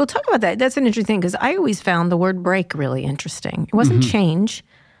 Well, talk about that. That's an interesting thing because I always found the word break really interesting. It wasn't change.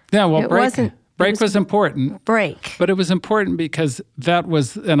 Yeah, well, break was important. Break. But it was important because that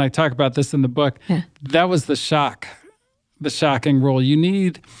was, and I talk about this in the book, that was the shocking rule. You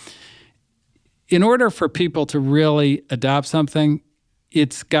need, in order for people to really adopt something,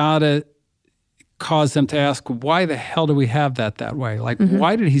 it's got to cause them to ask, why the hell do we have that way? Like,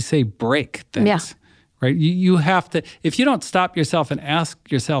 why did he say break things? Yeah. Right? You have to, if you don't stop yourself and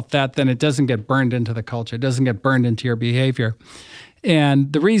ask yourself that, then it doesn't get burned into the culture. It doesn't get burned into your behavior.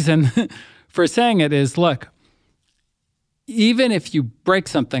 And the reason for saying it is, look, even if you break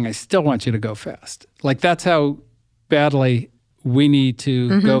something, I still want you to go fast. Like, that's how badly we need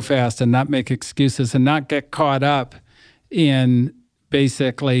to go fast and not make excuses and not get caught up in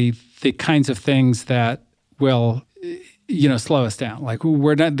basically the kinds of things that will, you know, slow us down. Like,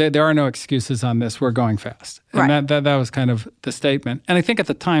 we're not, there are no excuses on this. We're going fast. And that was kind of the statement. And I think at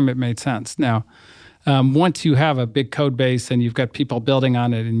the time it made sense. Now, once you have a big code base and you've got people building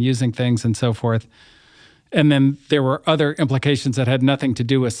on it and using things and so forth, and then there were other implications that had nothing to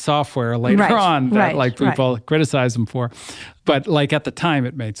do with software later on that people criticize them for. But like at the time,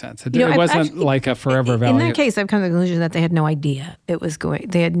 it made sense. It wasn't like a forever value. In that case, I've come to the conclusion that they had no idea it was going.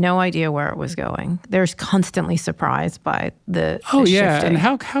 They had no idea where it was going. They're constantly surprised by the shifting. And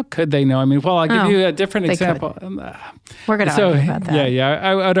how could they know? I mean, well, I'll give you a different example. We're going to argue about that. Yeah.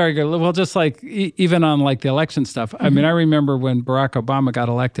 I would argue. Well, just like even on like the election stuff. I mean, I remember when Barack Obama got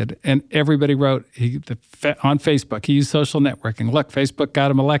elected, and everybody wrote on Facebook. He used social networking. Look, Facebook got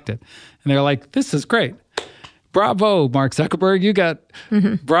him elected, and they're like, "This is great. Bravo, Mark Zuckerberg, you got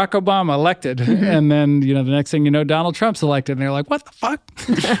Barack Obama elected." And then, you know, the next thing you know, Donald Trump's elected. And they're like, what the fuck?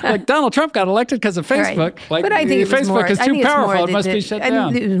 Like, Donald Trump got elected because of Facebook. Like, but I think Facebook is too powerful. It must be shut down.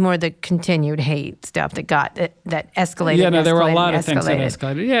 I think it was more the continued hate stuff that escalated. Yeah, no, there were a lot of things that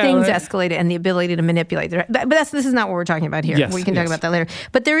escalated. Yeah, things escalated, and the ability to manipulate. But this is not what we're talking about here. Yes, we can talk about that later.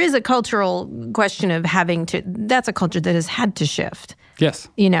 But there is a cultural question of that's a culture that has had to shift. Yes.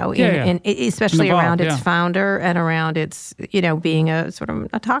 You know, especially around its founder and around its, you know, being a sort of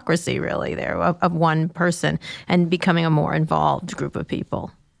autocracy really there of one person and becoming a more involved group of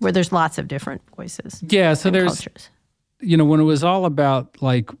people where there's lots of different voices. Yeah, so there's cultures. You know, when it was all about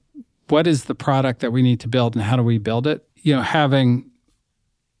like, what is the product that we need to build and how do we build it? You know, having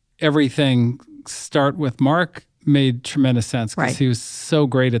everything start with Mark made tremendous sense because he was so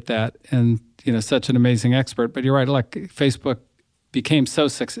great at that. And such an amazing expert. But you're right, like Facebook became so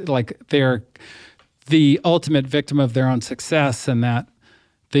like they're the ultimate victim of their own success, and that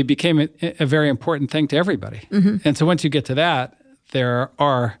they became a very important thing to everybody. And so once you get to that, there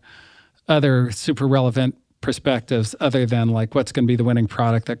are other super relevant perspectives other than like what's going to be the winning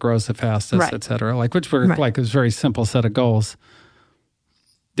product that grows the fastest, et cetera. Like which were like a very simple set of goals.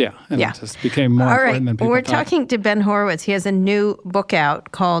 Yeah, and it just became more important than people We're thought. talking to Ben Horowitz. He has a new book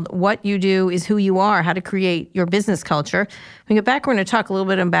out called What You Do Is Who You Are, How to Create Your Business Culture. When we get back, we're going to talk a little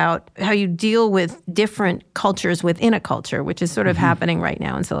bit about how you deal with different cultures within a culture, which is sort of happening right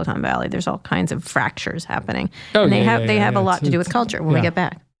now in Silicon Valley. There's all kinds of fractures happening. And they have a lot to do with culture when we get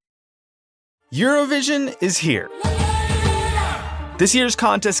back. Eurovision is here. This year's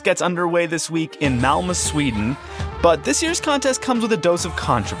contest gets underway this week in Malmö, Sweden. But this year's contest comes with a dose of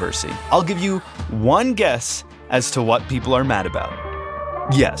controversy. I'll give you one guess as to what people are mad about.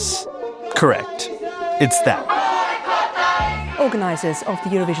 Yes, correct. It's that. Organisers of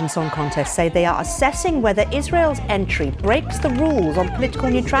the Eurovision Song Contest say they are assessing whether Israel's entry breaks the rules on political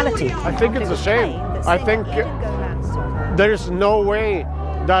neutrality. I think it's a shame. I think there's no way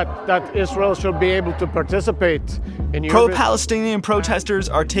that Israel should be able to participate in Eurovision. Pro-Palestinian protesters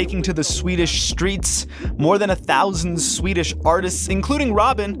are taking to the Swedish streets. More than 1,000 Swedish artists, including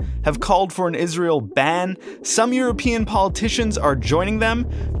Robin, have called for an Israel ban. Some European politicians are joining them.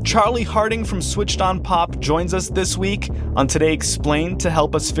 Charlie Harding from Switched On Pop joins us this week on Today Explained to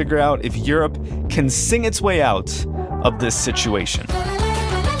help us figure out if Europe can sing its way out of this situation.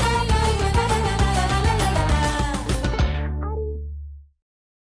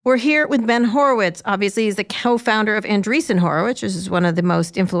 We're here with Ben Horowitz. Obviously, he's the co-founder of Andreessen Horowitz, which is one of the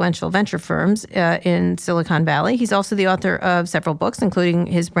most influential venture firms in Silicon Valley. He's also the author of several books, including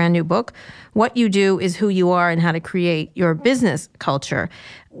his brand new book, What You Do Is Who You Are and How to Create Your Business Culture.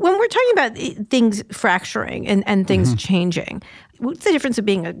 When we're talking about things fracturing and things changing, what's the difference of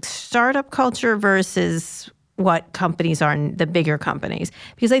being a startup culture versus what companies are, the bigger companies?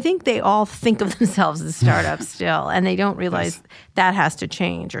 Because I think they all think of themselves as startups still, and they don't realize that has to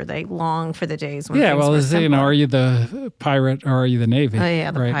change, or they long for the days when things were simpler. Are you the pirate or are you the Navy? Oh,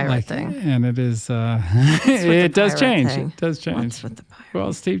 yeah, the right? pirate thing. And it is, it does change. It does change. What's with the pirate?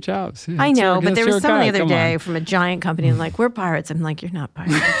 Well, Steve Jobs. Yeah, I know, but there was someone the other day on. from a giant company and like, we're pirates. I'm like, you're not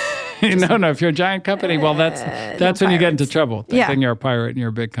pirates. No, if you're a giant company, well, that's when you get into trouble. Then you're a pirate and you're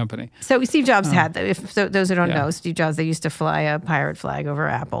a big company. So Steve Jobs had that. Those who don't know, Steve Jobs, they used to fly a pirate flag over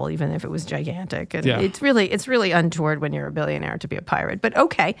Apple, even if it was gigantic. And it's really untoward when you're a billionaire to be a pirate. But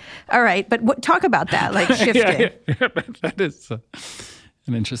okay, all right. But talk about that, like shifting. That is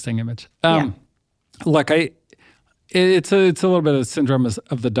an interesting image. Look, it's a little bit of the syndrome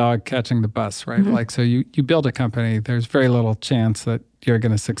of the dog catching the bus, right? Like, so you build a company, there's very little chance that you're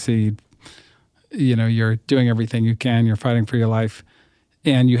going to succeed. You're doing everything you can, you're fighting for your life,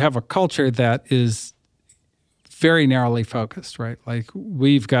 and you have a culture that is very narrowly focused, right? Like,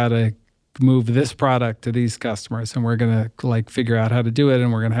 we've got to move this product to these customers, and we're going to like figure out how to do it,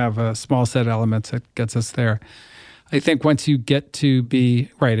 and we're going to have a small set of elements that gets us there. I think once you get to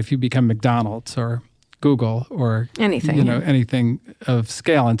be, right, if you become McDonald's or Google or anything, anything of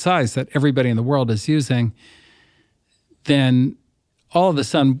scale and size that everybody in the world is using, then all of a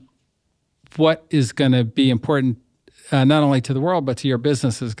sudden, what is going to be important not only to the world but to your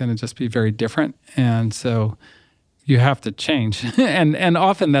business is going to just be very different, and so you have to change. and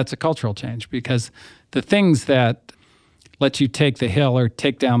often that's a cultural change, because the things that let you take the hill or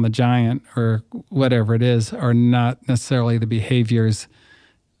take down the giant or whatever it is are not necessarily the behaviors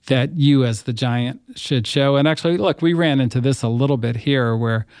that you as the giant should show. And actually, look, we ran into this a little bit here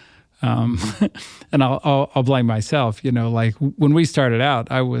where, and I'll blame myself, like when we started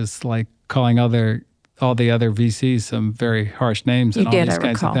out, I was like calling all the other VCs some very harsh names and all these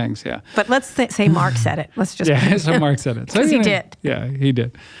kinds of things. Yeah. But let's say Mark said it. Let's just so Mark said it. Because he did. Yeah, he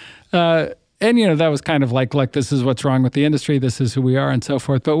did. And, that was kind of like, this is what's wrong with the industry, this is who we are, and so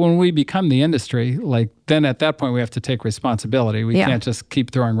forth. But when we become the industry, like, then at that point we have to take responsibility. We can't just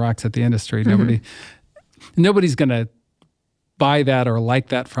keep throwing rocks at the industry. Nobody's going to buy that or like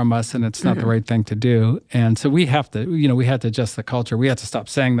that from us, and it's not the right thing to do. And so we have to, we had to adjust the culture. We had to stop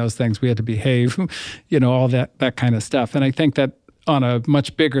saying those things. We had to behave, all that kind of stuff. And I think that on a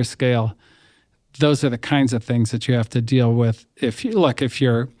much bigger scale, those are the kinds of things that you have to deal with. If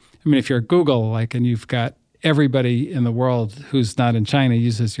you're Google, and you've got everybody in the world who's not in China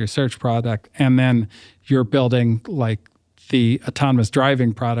uses your search product, and then you're building the autonomous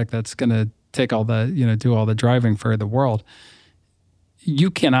driving product that's going to take all the, do all the driving for the world.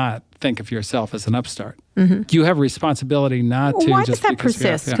 You cannot think of yourself as an upstart. You have a responsibility not to Why just does that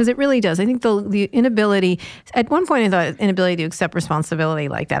persist? Because it really does. I think the inability, at one point I thought inability to accept responsibility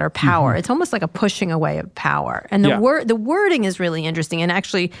like that or power, it's almost like a pushing away of power. And the wording is really interesting. And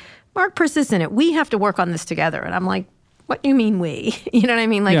actually, Mark persists in it. We have to work on this together. And I'm like, what do you mean we? You know what I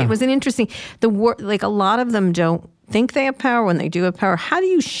mean? Like it was an interesting, like a lot of them don't think they have power when they do have power. How do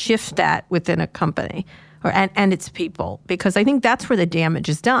you shift that within a company? And its people, because I think that's where the damage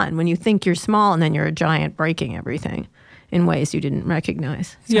is done, when you think you're small and then you're a giant breaking everything in ways you didn't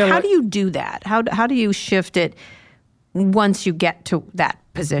recognize. So how do you do that? How do you shift it once you get to that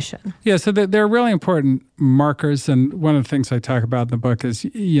position? Yeah, so there are really important markers, and one of the things I talk about in the book is,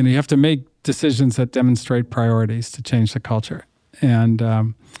 you have to make decisions that demonstrate priorities to change the culture.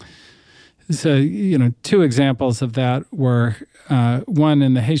 And so, two examples of that were, one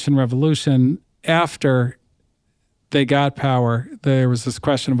in the Haitian Revolution. After they got power, there was this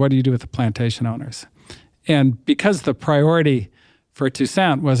question of what do you do with the plantation owners? And because the priority for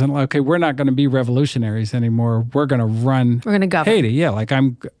Toussaint wasn't like, okay, we're not going to be revolutionaries anymore. We're going to govern Haiti. Yeah, like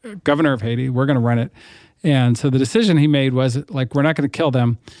I'm governor of Haiti. We're going to run it. And so the decision he made was like, we're not going to kill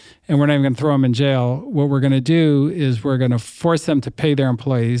them and we're not even going to throw them in jail. What we're going to do is we're going to force them to pay their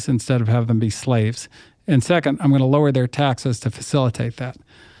employees instead of have them be slaves. And second, I'm going to lower their taxes to facilitate that.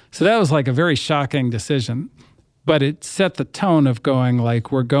 So that was like a very shocking decision, but it set the tone of going like,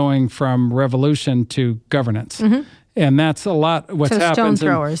 we're going from revolution to governance. And that's a lot what's happened. So stone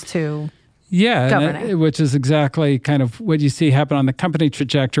throwers to governing. Which is exactly kind of what you see happen on the company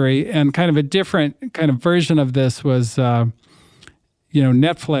trajectory. And kind of a different kind of version of this was,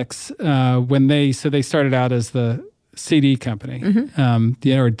 Netflix, when they started out as the CD company,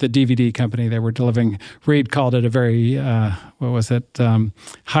 or the DVD company. They were delivering. Reed called it a very high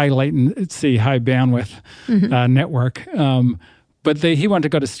latency, high bandwidth network. But he wanted to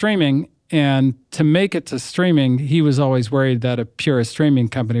go to streaming, and to make it to streaming, he was always worried that a pure streaming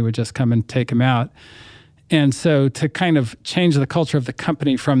company would just come and take him out. And so, to kind of change the culture of the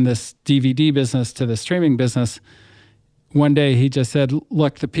company from this DVD business to the streaming business, one day he just said,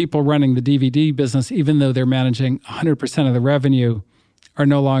 look, the people running the DVD business, even though they're managing 100% of the revenue, are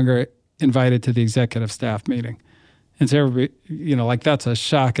no longer invited to the executive staff meeting. And so everybody, that's a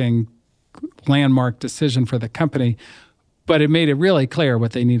shocking landmark decision for the company, but it made it really clear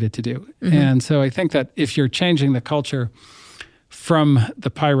what they needed to do. And so I think that if you're changing the culture from the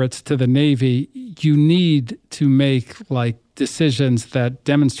pirates to the Navy, you need to make decisions that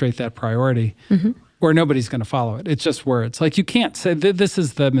demonstrate that priority. Or nobody's going to follow it. It's just words. Like you can't say, this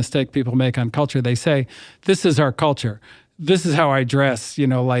is the mistake people make on culture. They say, this is our culture. This is how I dress,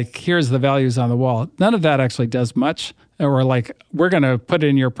 here's the values on the wall. None of that actually does much. Or we're going to put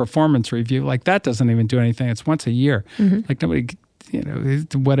in your performance review. That doesn't even do anything. It's once a year. Nobody,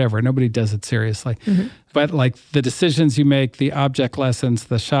 whatever. Nobody does it seriously. But the decisions you make, the object lessons,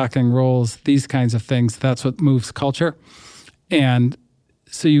 the shocking rules, these kinds of things, that's what moves culture. And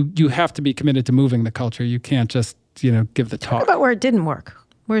so you have to be committed to moving the culture. You can't just, give the talk. What about where it didn't work?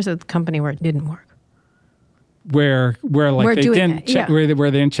 Where's a company where it didn't work? Where they didn't where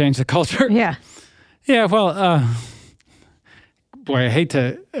they didn't change the culture? Yeah. Yeah, well, boy, I hate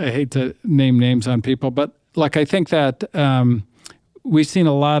to name names on people, but I think that we've seen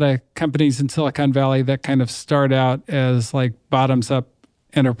a lot of companies in Silicon Valley that kind of start out as bottoms up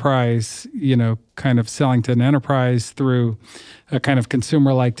enterprise, kind of selling to an enterprise through a kind of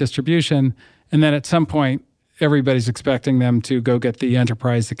consumer-like distribution. And then at some point, everybody's expecting them to go get the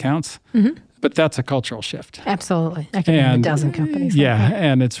enterprise accounts. But that's a cultural shift. Absolutely. I can name a dozen companies.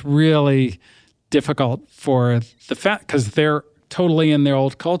 And it's really difficult for the fact, because they're totally in their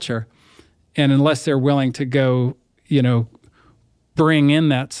old culture. And unless they're willing to go, bring in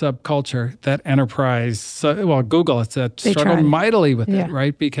that subculture, that enterprise. Google, it's struggled mightily with it,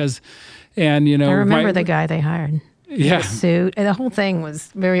 right? Because, I remember the guy they hired. Yeah. The suit. And the whole thing was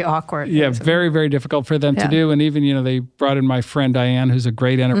very awkward. Yeah, very, very difficult for them to do. And even, they brought in my friend Diane, who's a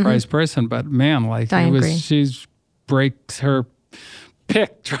great enterprise person, but man, she's breaks her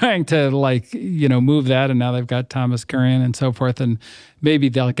pick trying to move that. And now they've got Thomas Kurian and so forth. And maybe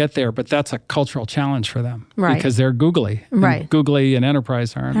they'll get there, but that's a cultural challenge for them. Right. Because they're googly. Right. And googly and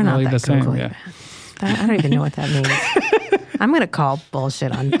enterprise aren't really the same. Googly, yeah. I don't even know what that means. I'm going to call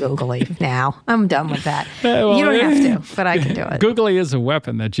bullshit on Googly now. I'm done with that. You don't have to, but I can do it. Googly is a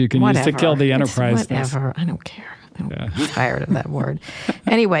weapon that you can use to kill the enterprise. Whatever. I don't care. I'm tired of that word.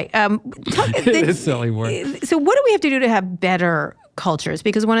 Anyway. It's a silly word. So what do we have to do to have better cultures,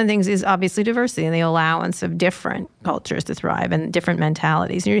 because one of the things is obviously diversity and the allowance of different cultures to thrive and different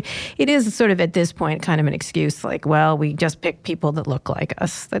mentalities. It is sort of at this point kind of an excuse like, well, we just pick people that look like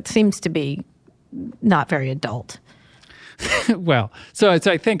us. That seems to be not very adult. Well, so I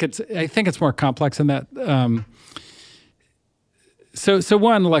think it's more complex than that. So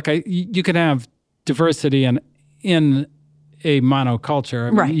one, like you can have diversity in a monoculture. I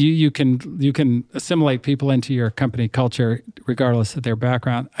mean, right. You can assimilate people into your company culture regardless of their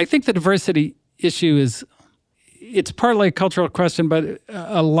background. I think the diversity issue it's partly a cultural question, but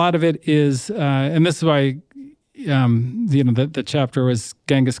a lot of it is, and this is why the chapter was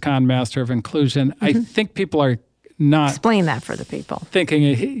Genghis Khan, Master of Inclusion. Mm-hmm. I think people are not explain that for the people thinking.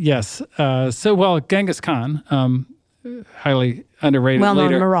 Yes. Genghis Khan, highly underrated well-known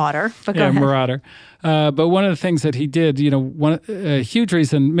leader. marauder. But go ahead. Marauder. But one of the things that he did, a huge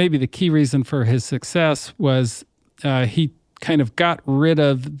reason, maybe the key reason for his success was he kind of got rid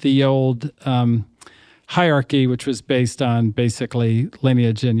of the old hierarchy, which was based on basically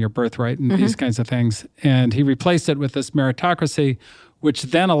lineage and your birthright and these kinds of things. And he replaced it with this meritocracy, which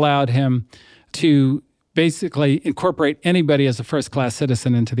then allowed him to basically incorporate anybody as a first-class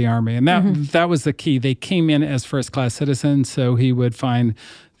citizen into the army. And that was the key. They came in as first-class citizens, so he would find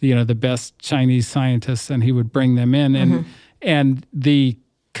the best Chinese scientists and he would bring them in. And the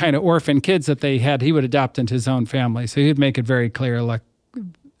kind of orphan kids that they had, he would adopt into his own family. So he'd make it very clear, like,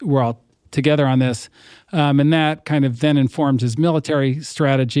 we're all together on this. And that kind of then informed his military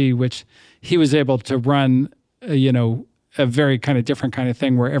strategy, which he was able to run, a very kind of different kind of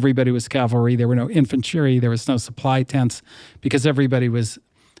thing where everybody was cavalry. There were no infantry. There was no supply tents because everybody was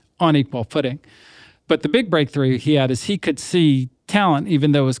on equal footing. But the big breakthrough he had is he could see talent,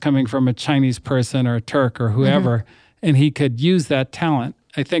 even though it was coming from a Chinese person or a Turk or whoever, and he could use that talent.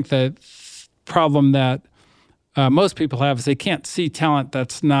 I think the problem that most people have is they can't see talent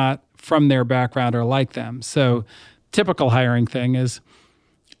that's not from their background or like them. So typical hiring thing is,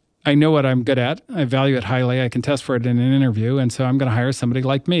 I know what I'm good at. I value it highly. I can test for it in an interview, and so I'm going to hire somebody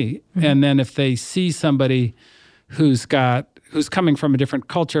like me. And then if they see somebody who's coming from a different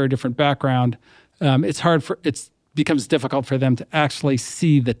culture, a different background, it becomes difficult for them to actually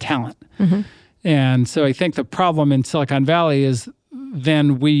see the talent. And so I think the problem in Silicon Valley is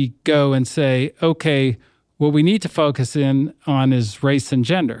then we go and say, okay, what we need to focus in on is race and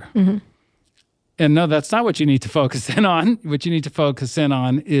gender. And no, that's not what you need to focus in on. What you need to focus in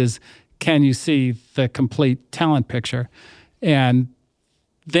on is, can you see the complete talent picture? And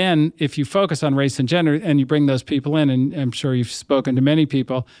then if you focus on race and gender and you bring those people in, and I'm sure you've spoken to many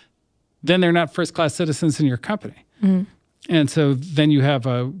people, then they're not first-class citizens in your company. And so then you have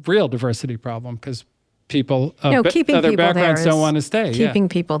a real diversity problem because people of other backgrounds don't want to stay. Keeping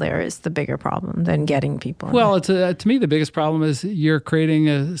people there is the bigger problem than getting people in. Well, to me, the biggest problem is you're creating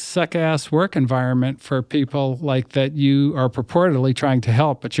a suck-ass work environment for people like that you are purportedly trying to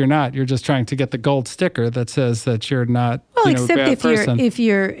help, but you're not. You're just trying to get the gold sticker that says that you're not a bad person. If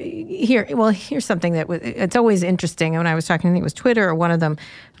you're here, well, here's something it's always interesting. When I was talking, I think it was Twitter or one of them,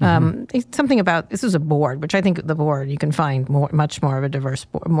 something about, this was a board, which I think the board, you can find much more of a diverse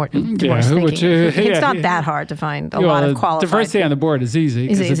board, more diverse thinking. It's not that hard to find a lot of qualified diversity people. On the board is easy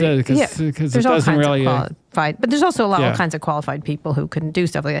because it doesn't really qualified, but there's also all kinds of qualified people who can do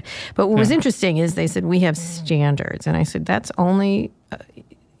stuff like that. But what was interesting is they said we have standards, and I said that's only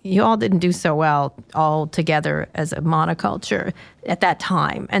you all didn't do so well all together as a monoculture at that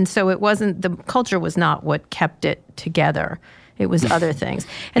time, and so it wasn't, the culture was not what kept it together. It was other things.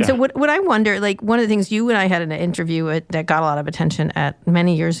 And so what I wonder, like one of the things you and I had in an interview that got a lot of attention at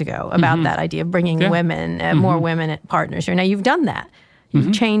many years ago about that idea of bringing women, more women partners here. Now you've done that.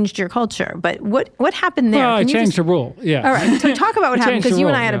 You've changed your culture. But what happened there? Well, I changed the rule, yeah. All right, so talk about what happened, because you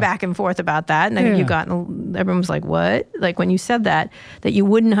and I had a back and forth about that. And then everyone was like, what? Like when you said that you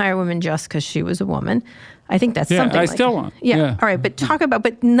wouldn't hire women just because she was a woman. I think that's something I still won't. Yeah. All right. But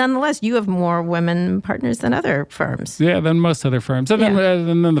but nonetheless, you have more women partners than other firms. Yeah, than most other firms. And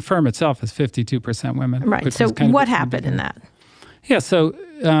then the firm itself is 52% women. Right. So what happened in that? Yeah. So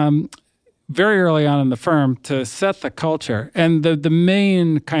very early on in the firm, to set the culture, and the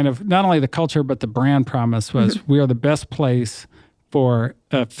main kind of, not only the culture, but the brand promise was we are the best place for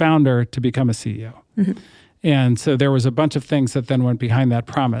a founder to become a CEO. And so there was a bunch of things that then went behind that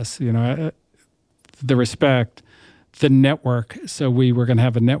promise, the respect, the network. So we were going to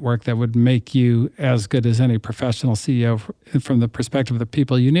have a network that would make you as good as any professional CEO from the perspective of the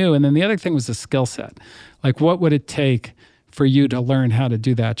people you knew. And then the other thing was the skill set. Like, what would it take for you to learn how to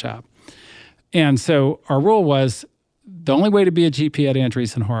do that job? And so our rule was the only way to be a GP at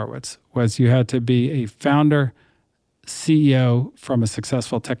Andreessen Horowitz was you had to be a founder CEO from a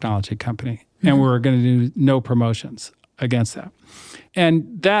successful technology company, and we were going to do no promotions against that.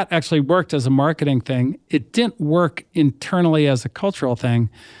 And that actually worked as a marketing thing. It didn't work internally as a cultural thing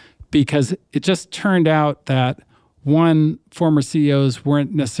because it just turned out that, one, former CEOs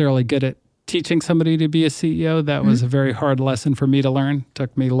weren't necessarily good at teaching somebody to be a CEO. That was a very hard lesson for me to learn.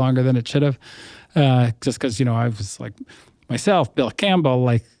 Took me longer than it should have. Just because, I was like myself, Bill Campbell,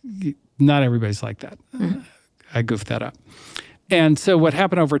 like not everybody's like that. I goofed that up. And so what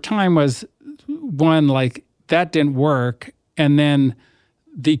happened over time was, one, like that didn't work. And then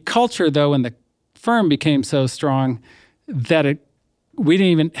the culture, though, in the firm became so strong that we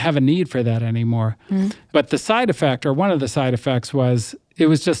didn't even have a need for that anymore. But the side effect, or one of the side effects, was it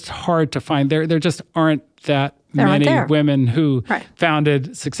was just hard to find. There just aren't that many women who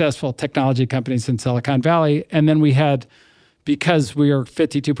founded successful technology companies in Silicon Valley. And then we had, because we are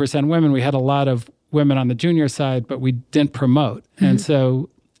 52% women, we had a lot of women on the junior side, but we didn't promote. And so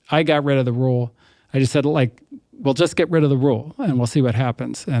I got rid of the rule. I just said, like, we'll just get rid of the rule and we'll see what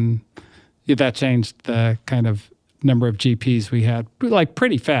happens. And that changed the kind of number of GPs we had, like,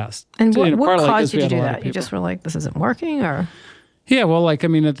 pretty fast. And what caused you to do that? You just were like, this isn't working, or? Yeah, well, like, I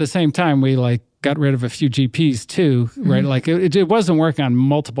mean, at the same time, we like got rid of a few GPs too, right? Like it wasn't working on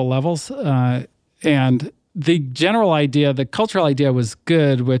multiple levels. And the general idea, the cultural idea was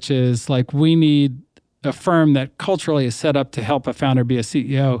good, which is like, we need a firm that culturally is set up to help a founder be a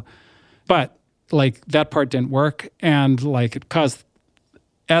CEO. But like that part didn't work. And like it caused,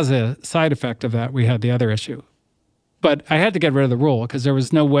 as a side effect of that, we had the other issue. But I had to get rid of the rule because there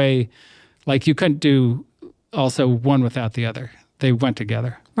was no way, like you couldn't do also one without the other. They went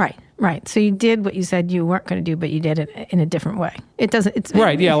together. Right. So you did what you said you weren't going to do, but you did it in a different way. It's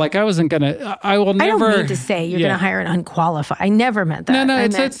right. Yeah. Like I wasn't going to, I will never. I don't mean to say you're going to hire an unqualified. I never meant that. No,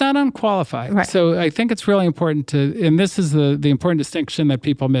 it's not unqualified. Right. So I think it's really important to, and this is the important distinction that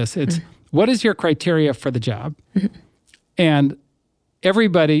people miss. It's what is your criteria for the job? And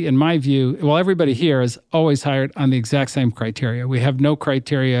everybody, in my view, everybody here is always hired on the exact same criteria. We have no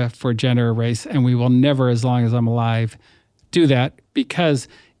criteria for gender or race, and we will never, as long as I'm alive, do that, because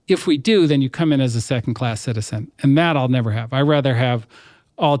if we do, then you come in as a second-class citizen, and that I'll never have. I'd rather have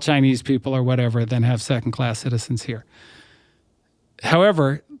all Chinese people or whatever than have second-class citizens here.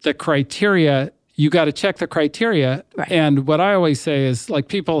 However, the criteria, you got to check the criteria, and what I always say is, like,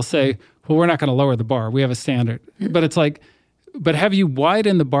 people say, well, we're not going to lower the bar. We have a standard. But it's like, but have you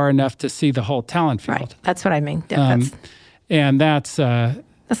widened the bar enough to see the whole talent field? Right. That's what I mean. And that's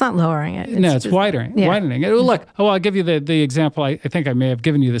not lowering it. It's widening. Look, I'll give you the example. I think I may have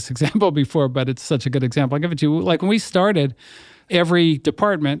given you this example before, but it's such a good example. I'll give it to you. Like when we started, every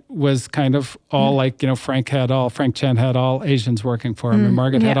department was kind of all like, Frank Chen had all Asians working for him, and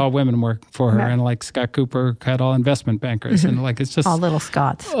Margaret had all women working for her, and like Scott Cooper had all investment bankers, and like it's just all little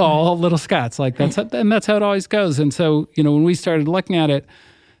Scots. All little Scots. Like that's how it always goes. And so, when we started looking at it,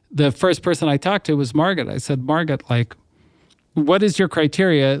 the first person I talked to was Margaret. I said, Margaret, like, what is your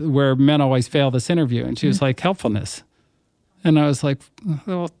criteria where men always fail this interview? And she was like, helpfulness. And I was like,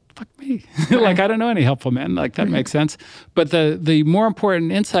 well, fuck me. Like, I don't know any helpful men. Like, that makes sense. But the more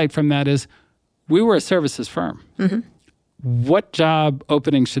important insight from that is we were a services firm. What job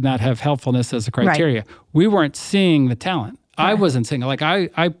opening should not have helpfulness as a criteria? We weren't seeing the talent. I wasn't seeing it. Like,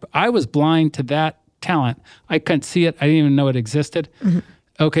 I was blind to that talent. I couldn't see it. I didn't even know it existed.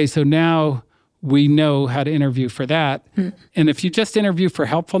 Okay, so now we know how to interview for that. And if you just interview for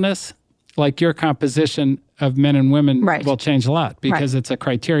helpfulness, like your composition of men and women will change a lot because it's a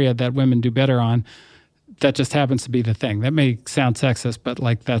criteria that women do better on. That just happens to be the thing. That may sound sexist, but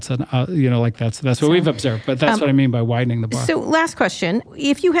like that's that's what we've observed. But that's what I mean by widening the bar. So last question.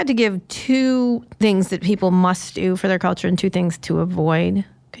 If you had to give 2 things that people must do for their culture and 2 things to avoid,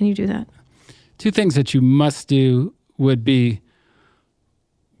 can you do that? 2 things that you must do would be,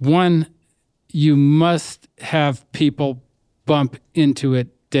 1, you must have people bump into it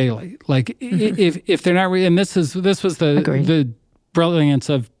daily. Like if they're not, and this was the brilliance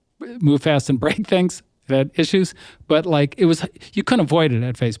of move fast and break things, that issues, but like you couldn't avoid it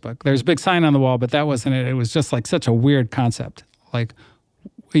at Facebook. There's a big sign on the wall, but that wasn't it. It was just like such a weird concept. Like,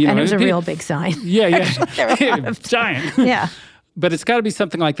 and it was a real big sign. Yeah. Giant. Yeah. But it's got to be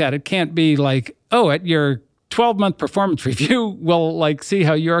something like that. It can't be like, at your 12-month performance review, we'll like see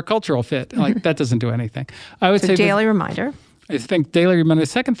how you're a cultural fit. Like that doesn't do anything. I would say daily reminder. I think daily reminder. The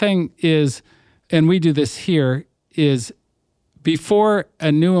second thing is, and we do this here, is before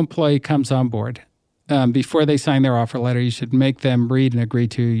a new employee comes on board, before they sign their offer letter, you should make them read and agree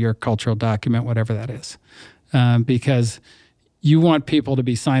to your cultural document, whatever that is, because you want people to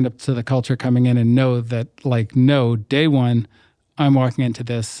be signed up to the culture coming in and know that, like, no, day one, I'm walking into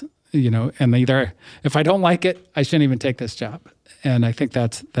this, and either if I don't like it, I shouldn't even take this job. And I think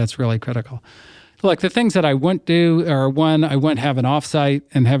that's really critical. Like the things that I wouldn't do are, one, I wouldn't have an offsite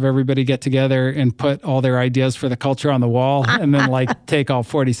and have everybody get together and put all their ideas for the culture on the wall and then like take all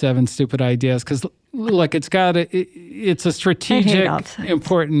 47 stupid ideas. Because look, it's a strategic,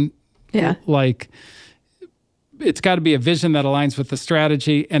 important, like it's got to be a vision that aligns with the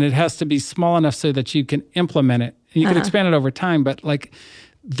strategy, and it has to be small enough so that you can implement it. And you can expand it over time, but like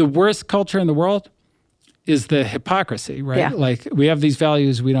the worst culture in the world is the hypocrisy, right? Yeah. Like we have these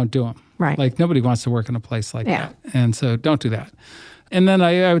values, we don't do them. Right. Like nobody wants to work in a place like that. And so don't do that. And then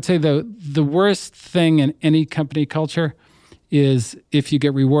I would say the worst thing in any company culture is if you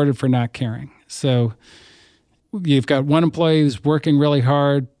get rewarded for not caring. So you've got one employee who's working really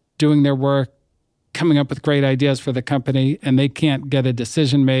hard, doing their work, coming up with great ideas for the company, and they can't get a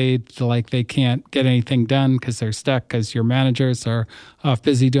decision made, like they can't get anything done because they're stuck because your managers are off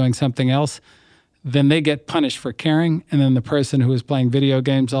busy doing something else. Then they get punished for caring, and then the person who is playing video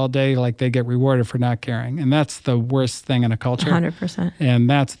games all day, like they get rewarded for not caring. And that's the worst thing in a culture. 100%. And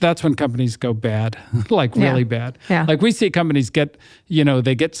that's when companies go bad, like really bad. Yeah. Like we see companies get,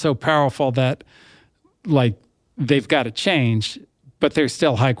 they get so powerful that like they've got to change, but they're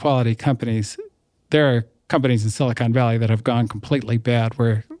still high quality companies. There are companies in Silicon Valley that have gone completely bad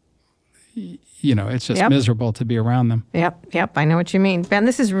where it's just miserable to be around them. Yep. I know what you mean. Ben,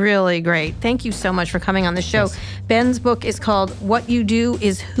 this is really great. Thank you so much for coming on the show. Yes. Ben's book is called What You Do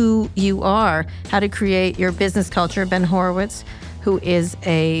Is Who You Are, How to Create Your Business Culture. Ben Horowitz, who is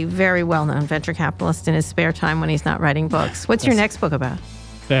a very well-known venture capitalist in his spare time when he's not writing books. What's your next book about?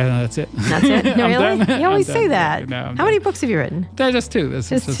 That's it. That's it? Really? You always say that. No, How many books have you written? Just two.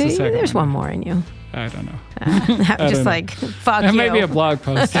 This is just the second There's one more in you. I don't know. Fuck you. Maybe a blog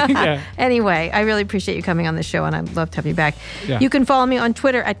post. Yeah. Anyway, I really appreciate you coming on the show, and I'd love to have you back. Yeah. You can follow me on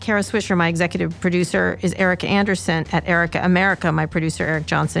Twitter at Kara Swisher. My executive producer is Erica Anderson at Erica America. My producer, Eric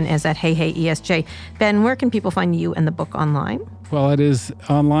Johnson, is at HeyHeyESJ. Ben, where can people find you and the book online? Well, it is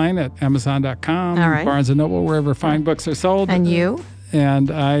online at Amazon.com, All right. Barnes & Noble, wherever fine books are sold. And you? And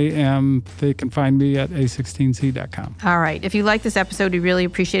they can find me at a16z.com. All right. If you like this episode, we really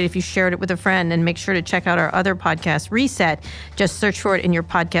appreciate it if you shared it with a friend, and make sure to check out our other podcast, Reset. Just search for it in your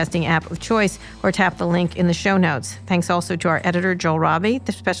podcasting app of choice or tap the link in the show notes. Thanks also to our editor, Joel Robbie.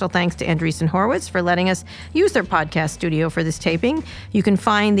 The special thanks to Andreessen Horowitz for letting us use their podcast studio for this taping. You can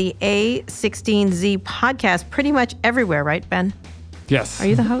find the A16Z podcast pretty much everywhere, right, Ben? Yes. Are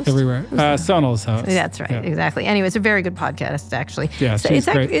you the host? Everywhere. Sonal's host. That's right. Yeah. Exactly. Anyway, it's a very good podcast, actually. Yeah, she's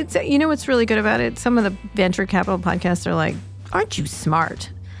great. It's what's really good about it? Some of the venture capital podcasts are like, aren't you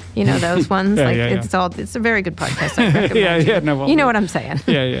smart? Those ones. It's a very good podcast. I recommend you know what I'm saying.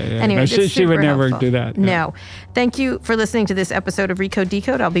 Yeah. Anyway, no, she would never do that. Yeah. No. Thank you for listening to this episode of Recode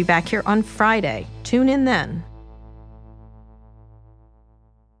Decode. I'll be back here on Friday. Tune in then.